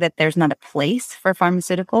saying that there's not a place for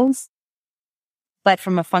pharmaceuticals, but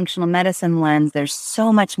from a functional medicine lens, there's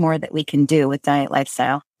so much more that we can do with diet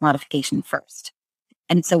lifestyle modification first.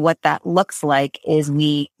 And so what that looks like is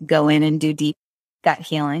we go in and do deep gut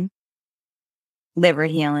healing, liver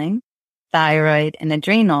healing, thyroid and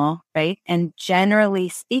adrenal, right? And generally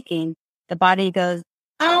speaking, the body goes,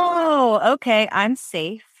 oh, okay, I'm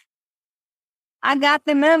safe. I got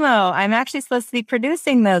the memo. I'm actually supposed to be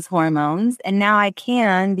producing those hormones. And now I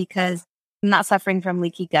can because I'm not suffering from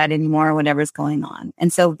leaky gut anymore or whatever's going on.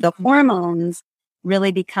 And so the hormones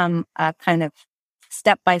really become a kind of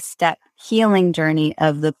step-by-step healing journey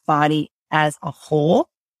of the body as a whole.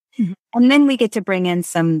 Mm-hmm. And then we get to bring in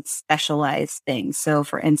some specialized things. So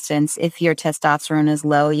for instance, if your testosterone is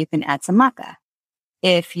low, you can add some maca.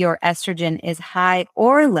 If your estrogen is high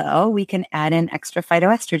or low, we can add in extra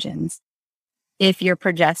phytoestrogens. If your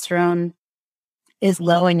progesterone is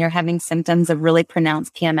low and you're having symptoms of really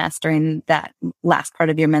pronounced PMS during that last part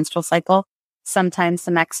of your menstrual cycle, sometimes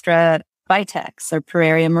some extra Vitex or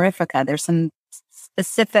Pueraria mirifica. There's some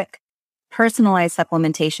specific personalized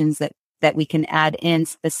supplementations that we can add in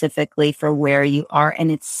specifically for where you are.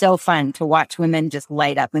 And it's so fun to watch women just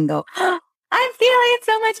light up and go, oh, I'm feeling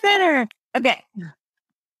so much better. Okay.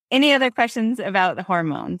 Any other questions about the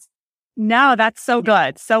hormones? No, that's so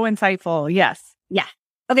good. So insightful. Yes. Yeah.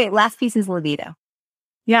 Okay. Last piece is libido.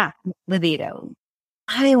 Yeah. Libido.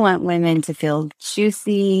 I want women to feel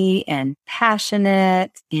juicy and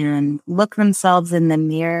passionate and look themselves in the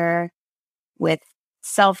mirror with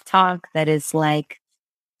self-talk that is like,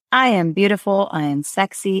 I am beautiful. I am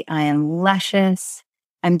sexy. I am luscious.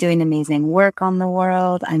 I'm doing amazing work on the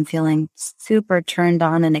world. I'm feeling super turned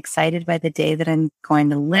on and excited by the day that I'm going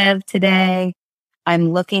to live today.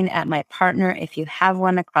 I'm looking at my partner, if you have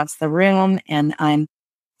one, across the room, and I'm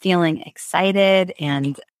feeling excited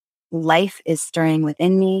and life is stirring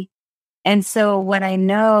within me. And so what I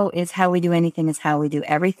know is how we do anything is how we do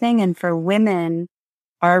everything. And for women,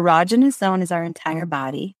 our erogenous zone is our entire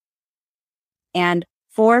body. And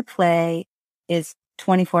foreplay is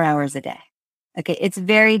 24 hours a day. Okay. It's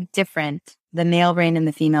very different. The male brain and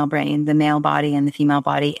the female brain, the male body and the female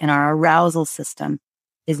body, and our arousal system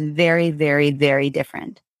is very, very, very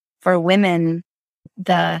different. For women,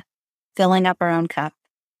 the filling up our own cup,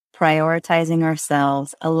 prioritizing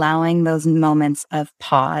ourselves, allowing those moments of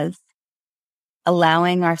pause,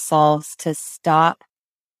 allowing ourselves to stop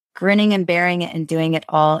grinning and bearing it and doing it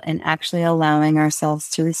all, and actually allowing ourselves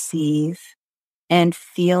to receive and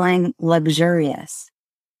feeling luxurious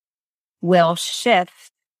will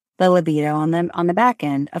shift the libido on the back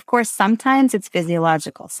end. Of course, sometimes it's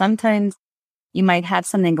physiological. Sometimes you might have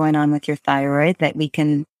something going on with your thyroid that we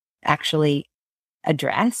can actually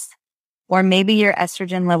address. Or maybe your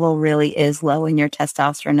estrogen level really is low and your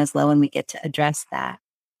testosterone is low and we get to address that.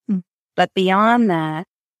 Mm. But beyond that,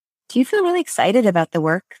 do you feel really excited about the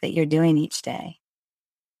work that you're doing each day?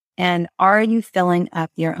 And are you filling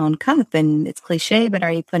up your own cup? And it's cliche, but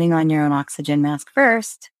are you putting on your own oxygen mask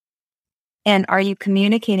first? And are you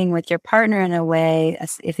communicating with your partner in a way,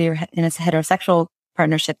 if you're in a heterosexual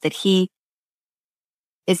partnership, that he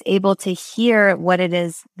is able to hear what it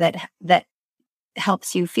is that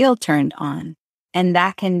helps you feel turned on? And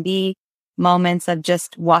that can be moments of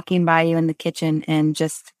just walking by you in the kitchen and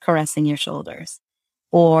just caressing your shoulders,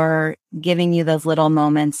 or giving you those little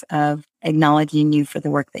moments of acknowledging you for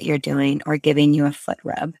the work that you're doing, or giving you a foot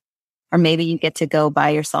rub. Or maybe you get to go buy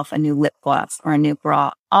yourself a new lip gloss or a new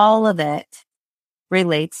bra. All of it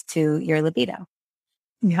relates to your libido.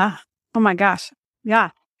 Yeah. Oh my gosh. Yeah.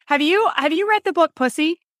 Have you read the book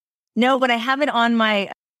Pussy? No, but I have it on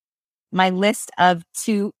my list of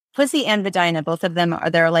Pussy and Vagina. Both of them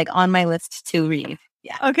they're like on my list to read.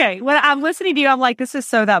 Yeah. Okay. When I'm listening to you, I'm like, this is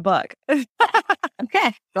so that book.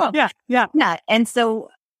 Okay. Cool. Yeah. Yeah. Yeah. And so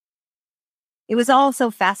it was all so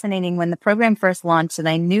fascinating when the program first launched, and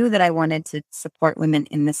I knew that I wanted to support women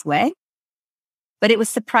in this way. But it was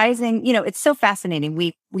surprising. It's so fascinating.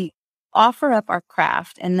 We offer up our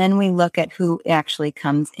craft, and then we look at who actually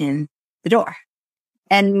comes in the door.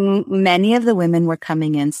 And many of the women were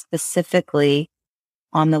coming in specifically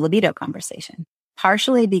on the libido conversation,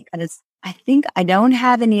 partially because I think I don't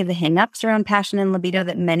have any of the hangups around passion and libido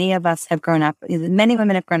that many women have grown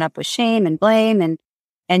up with shame and blame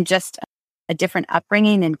and just a different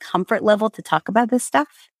upbringing and comfort level to talk about this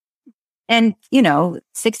stuff. And,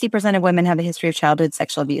 60% of women have a history of childhood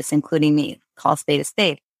sexual abuse, including me. Call spade a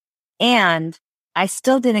spade. And I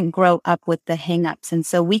still didn't grow up with the hangups. And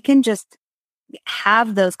so we can just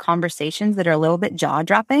have those conversations that are a little bit jaw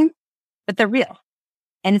dropping, but they're real.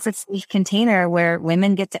 And it's a safe container where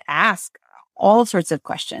women get to ask all sorts of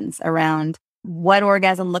questions around what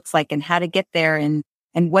orgasm looks like and how to get there and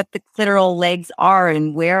what the clitoral legs are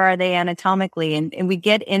and where are they anatomically. And we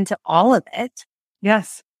get into all of it.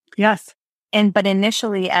 Yes. Yes. But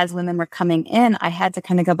initially, as women were coming in, I had to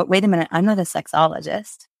kind of go, but wait a minute, I'm not a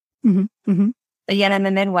sexologist. But yet I'm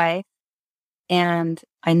a midwife and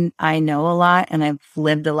I know a lot and I've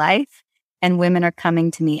lived a life, and women are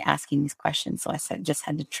coming to me asking these questions. So I said, just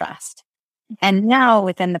had to trust. And now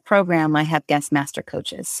within the program, I have guest master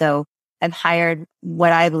coaches. So I've hired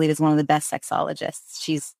what I believe is one of the best sexologists.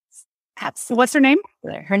 She's absolutely. What's her name?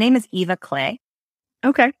 Her name is Eva Clay.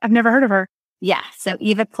 Okay. I've never heard of her. Yeah. So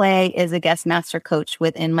Eva Clay is a guest master coach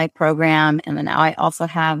within my program. And then now I also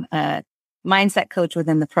have a mindset coach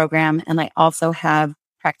within the program. And I also have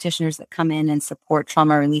practitioners that come in and support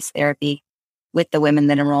trauma release therapy with the women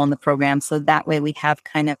that enroll in the program. So that way we have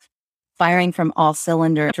kind of firing from all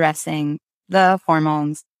cylinders, addressing the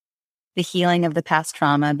hormones, the healing of the past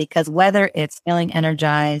trauma, because whether it's feeling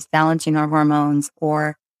energized, balancing our hormones,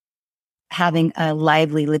 or having a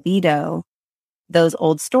lively libido, those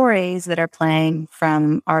old stories that are playing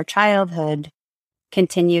from our childhood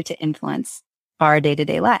continue to influence our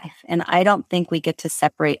day-to-day life. And I don't think we get to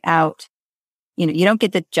separate out, you don't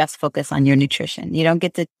get to just focus on your nutrition. You don't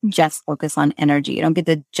get to just focus on energy. You don't get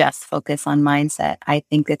to just focus on mindset. I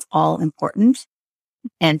think it's all important.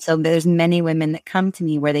 And so there's many women that come to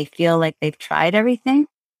me where they feel like they've tried everything.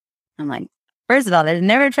 I'm like, first of all, there's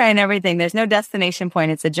never trying everything. There's no destination point.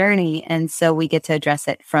 It's a journey. And so we get to address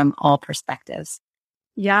it from all perspectives.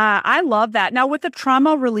 Yeah, I love that. Now, with the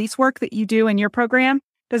trauma release work that you do in your program,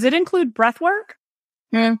 does it include breath work?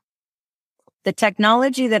 The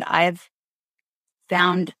technology that I've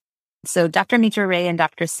found, so Dr. Mitra Ray and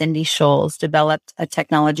Dr. Cindy Scholes developed a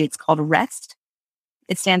technology. It's called REST.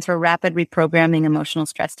 It stands for Rapid Reprogramming Emotional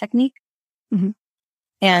Stress Technique.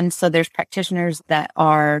 And so there's practitioners that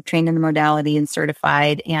are trained in the modality and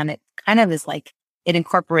certified. And it kind of is like, it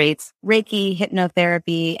incorporates Reiki,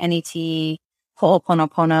 hypnotherapy, NET,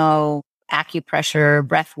 Ho'oponopono, acupressure,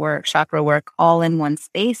 breath work, chakra work, all in one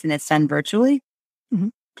space. And it's done virtually.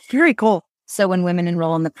 Very cool. So when women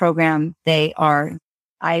enroll in the program,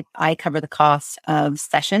 I cover the cost of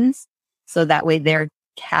sessions. So that way they're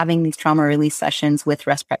having these trauma release sessions with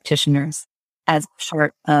REST practitioners as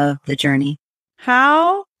part of the journey.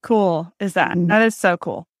 How cool is that? That is so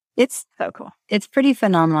cool. It's so cool. It's pretty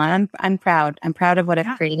phenomenal. I'm proud. I'm proud of what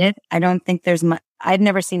I've created. I don't think there's much. I've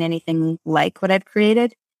never seen anything like what I've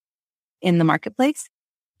created in the marketplace.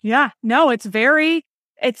 Yeah, no, it's very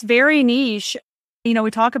niche.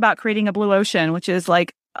 We talk about creating a blue ocean, which is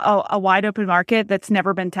like a wide open market that's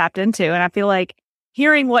never been tapped into. And I feel like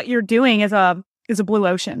hearing what you're doing is a blue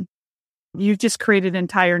ocean. You've just created an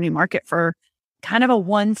entire new market for kind of a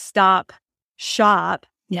one-stop shop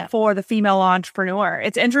for the female entrepreneur.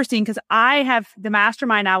 It's interesting because I have the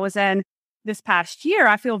mastermind I was in this past year.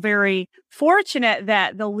 I feel very fortunate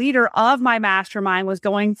that the leader of my mastermind was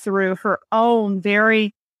going through her own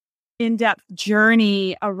very in-depth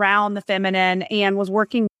journey around the feminine and was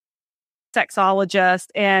working with a sexologist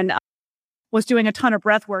and was doing a ton of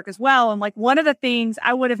breath work as well. And like one of the things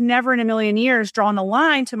I would have never in a million years drawn the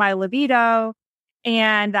line to my libido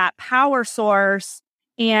and that power source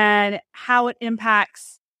and how it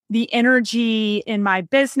impacts the energy in my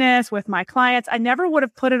business with my clients. I never would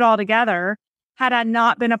have put it all together had I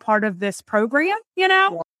not been a part of this program,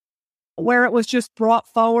 where it was just brought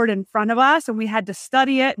forward in front of us and we had to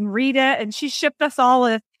study it and read it. And she shipped us all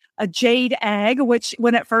a jade egg, which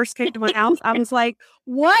when it first came to my house, I was like,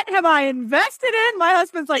 what have I invested in? My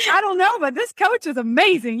husband's like, I don't know, but this coach is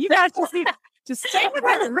amazing. You guys just stay with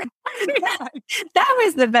her. That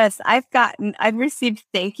was the best. I've received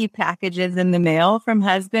thank you packages in the mail from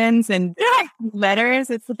husbands and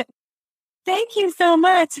letters. It's like, thank you so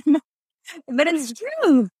much. But it's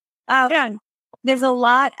true. There's a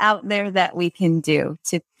lot out there that we can do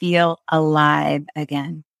to feel alive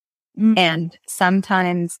again. And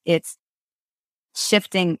sometimes it's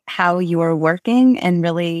shifting how you are working and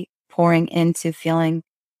really pouring into feeling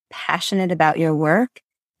passionate about your work.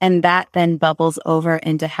 And that then bubbles over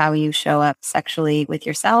into how you show up sexually with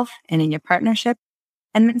yourself and in your partnership.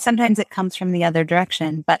 And then sometimes it comes from the other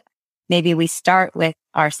direction, but maybe we start with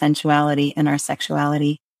our sensuality and our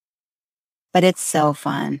sexuality. But it's so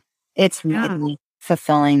fun. It's really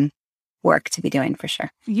fulfilling work to be doing for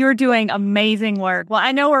sure. You're doing amazing work. Well,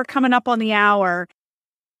 I know we're coming up on the hour.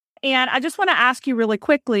 And I just want to ask you really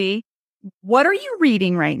quickly, what are you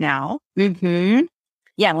reading right now?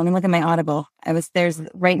 Yeah, let me look at my Audible. There's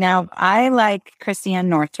right now, I like Christiane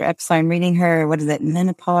Northrup. So I'm reading her, what is it,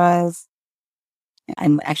 Menopause?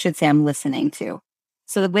 I should say I'm listening to.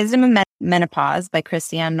 So The Wisdom of Menopause by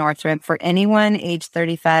Christiane Northrup. For anyone age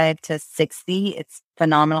 35 to 60, it's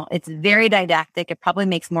phenomenal. It's very didactic. It probably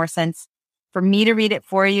makes more sense for me to read it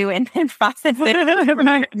for you and then process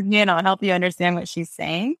it, help you understand what she's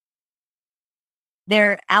saying.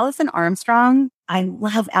 Alison Armstrong. I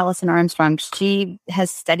love Alison Armstrong. She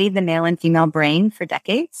has studied the male and female brain for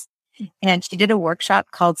decades. And she did a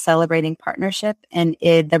workshop called Celebrating Partnership. And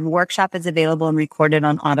the workshop is available and recorded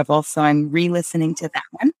on Audible. So I'm re-listening to that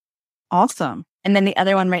one. Awesome. And then the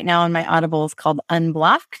other one right now on my Audible is called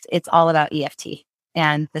Unblocked. It's all about EFT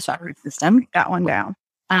and the chakra system. Got one down.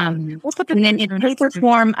 And then in paper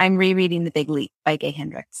form, I'm rereading The Big Leap by Gay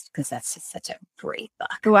Hendricks because that's just such a great book.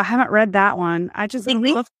 Oh, I haven't read that one. I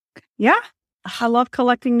love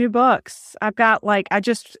collecting new books. I've got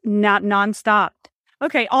not nonstop.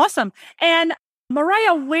 Okay, awesome. And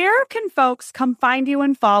Mariah, where can folks come find you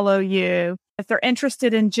and follow you if they're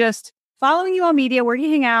interested in just following you on media, where do you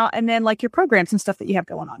hang out, and then your programs and stuff that you have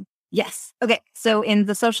going on? Yes. Okay. So in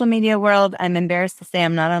the social media world, I'm embarrassed to say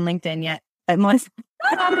I'm not on LinkedIn yet. What?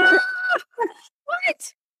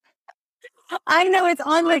 I know it's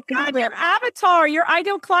on LinkedIn. Your avatar, your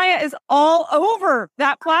ideal client is all over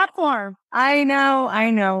that platform. I know.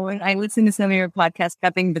 I listen to some of your podcast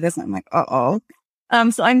prepping, but this I'm like, uh-oh.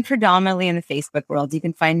 So I'm predominantly in the Facebook world. You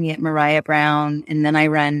can find me at Mariah Brown, and then I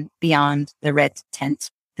run Beyond the Red Tent.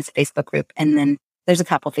 It's a Facebook group. And then there's a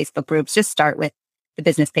couple Facebook groups. Just start with the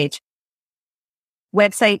business page.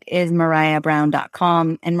 Website is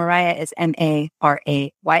mariahbrown.com, and Mariah is Maraya.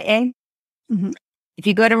 Mm-hmm. If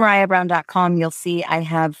you go to mariahbrown.com, you'll see I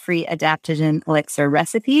have free adaptogen elixir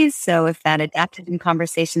recipes. So if that adaptogen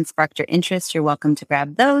conversation sparked your interest, you're welcome to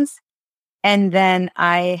grab those. And then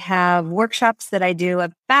I have workshops that I do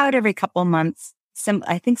about every couple months,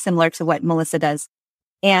 I think similar to what Melissa does.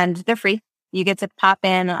 And they're free. You get to pop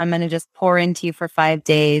in. I'm going to just pour into you for 5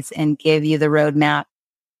 days and give you the roadmap,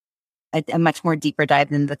 a much more deeper dive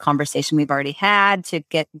than the conversation we've already had, to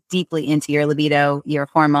get deeply into your libido, your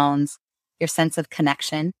hormones, your sense of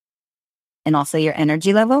connection, and also your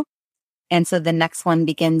energy level. And so the next one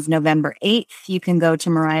begins November 8th. You can go to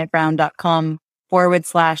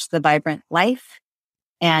mariahbrown.com/The Vibrant Life.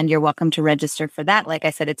 And you're welcome to register for that. Like I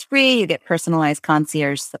said, it's free. You get personalized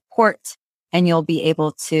concierge support, and you'll be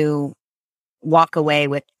able to walk away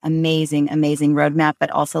with amazing, amazing roadmap,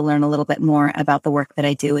 but also learn a little bit more about the work that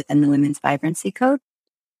I do within the Women's Vibrancy Code.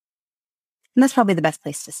 And that's probably the best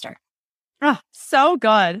place to start. Oh, so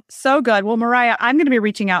good. So good. Well, Mariah, I'm going to be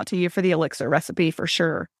reaching out to you for the elixir recipe for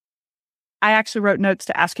sure. I actually wrote notes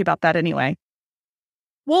to ask you about that anyway.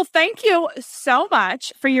 Well, thank you so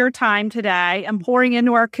much for your time today and pouring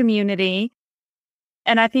into our community.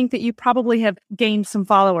 And I think that you probably have gained some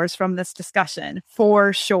followers from this discussion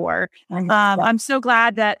for sure. I'm so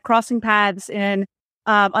glad that Crossing Paths in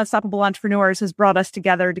Unstoppable Entrepreneurs has brought us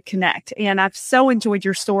together to connect. And I've so enjoyed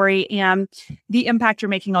your story and the impact you're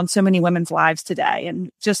making on so many women's lives today, and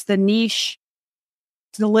just the niche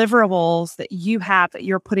deliverables that you have that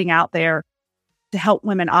you're putting out there to help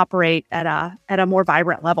women operate at a more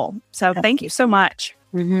vibrant level. So thank you so much.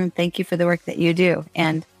 Mm-hmm. Thank you for the work that you do.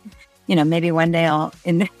 And maybe one day I'll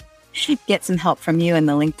get some help from you in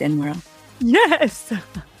the LinkedIn world. Yes.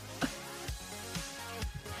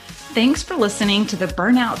 Thanks for listening to the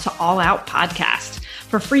Burnout to All Out podcast.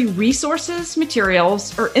 For free resources,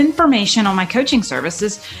 materials, or information on my coaching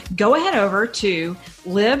services, go ahead over to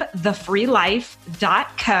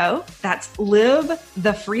livethefreelife.co. That's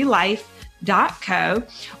livethefreelife.co,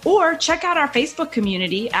 or check out our Facebook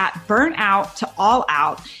community at Burnout to All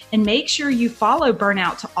Out, and make sure you follow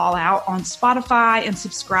Burnout to All Out on Spotify and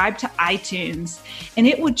subscribe to iTunes. And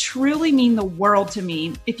it would truly mean the world to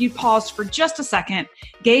me if you paused for just a second,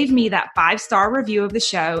 gave me that 5-star review of the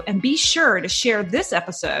show, and be sure to share this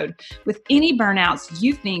episode with any burnouts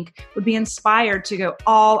you think would be inspired to go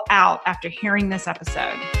all out after hearing this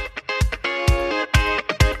episode.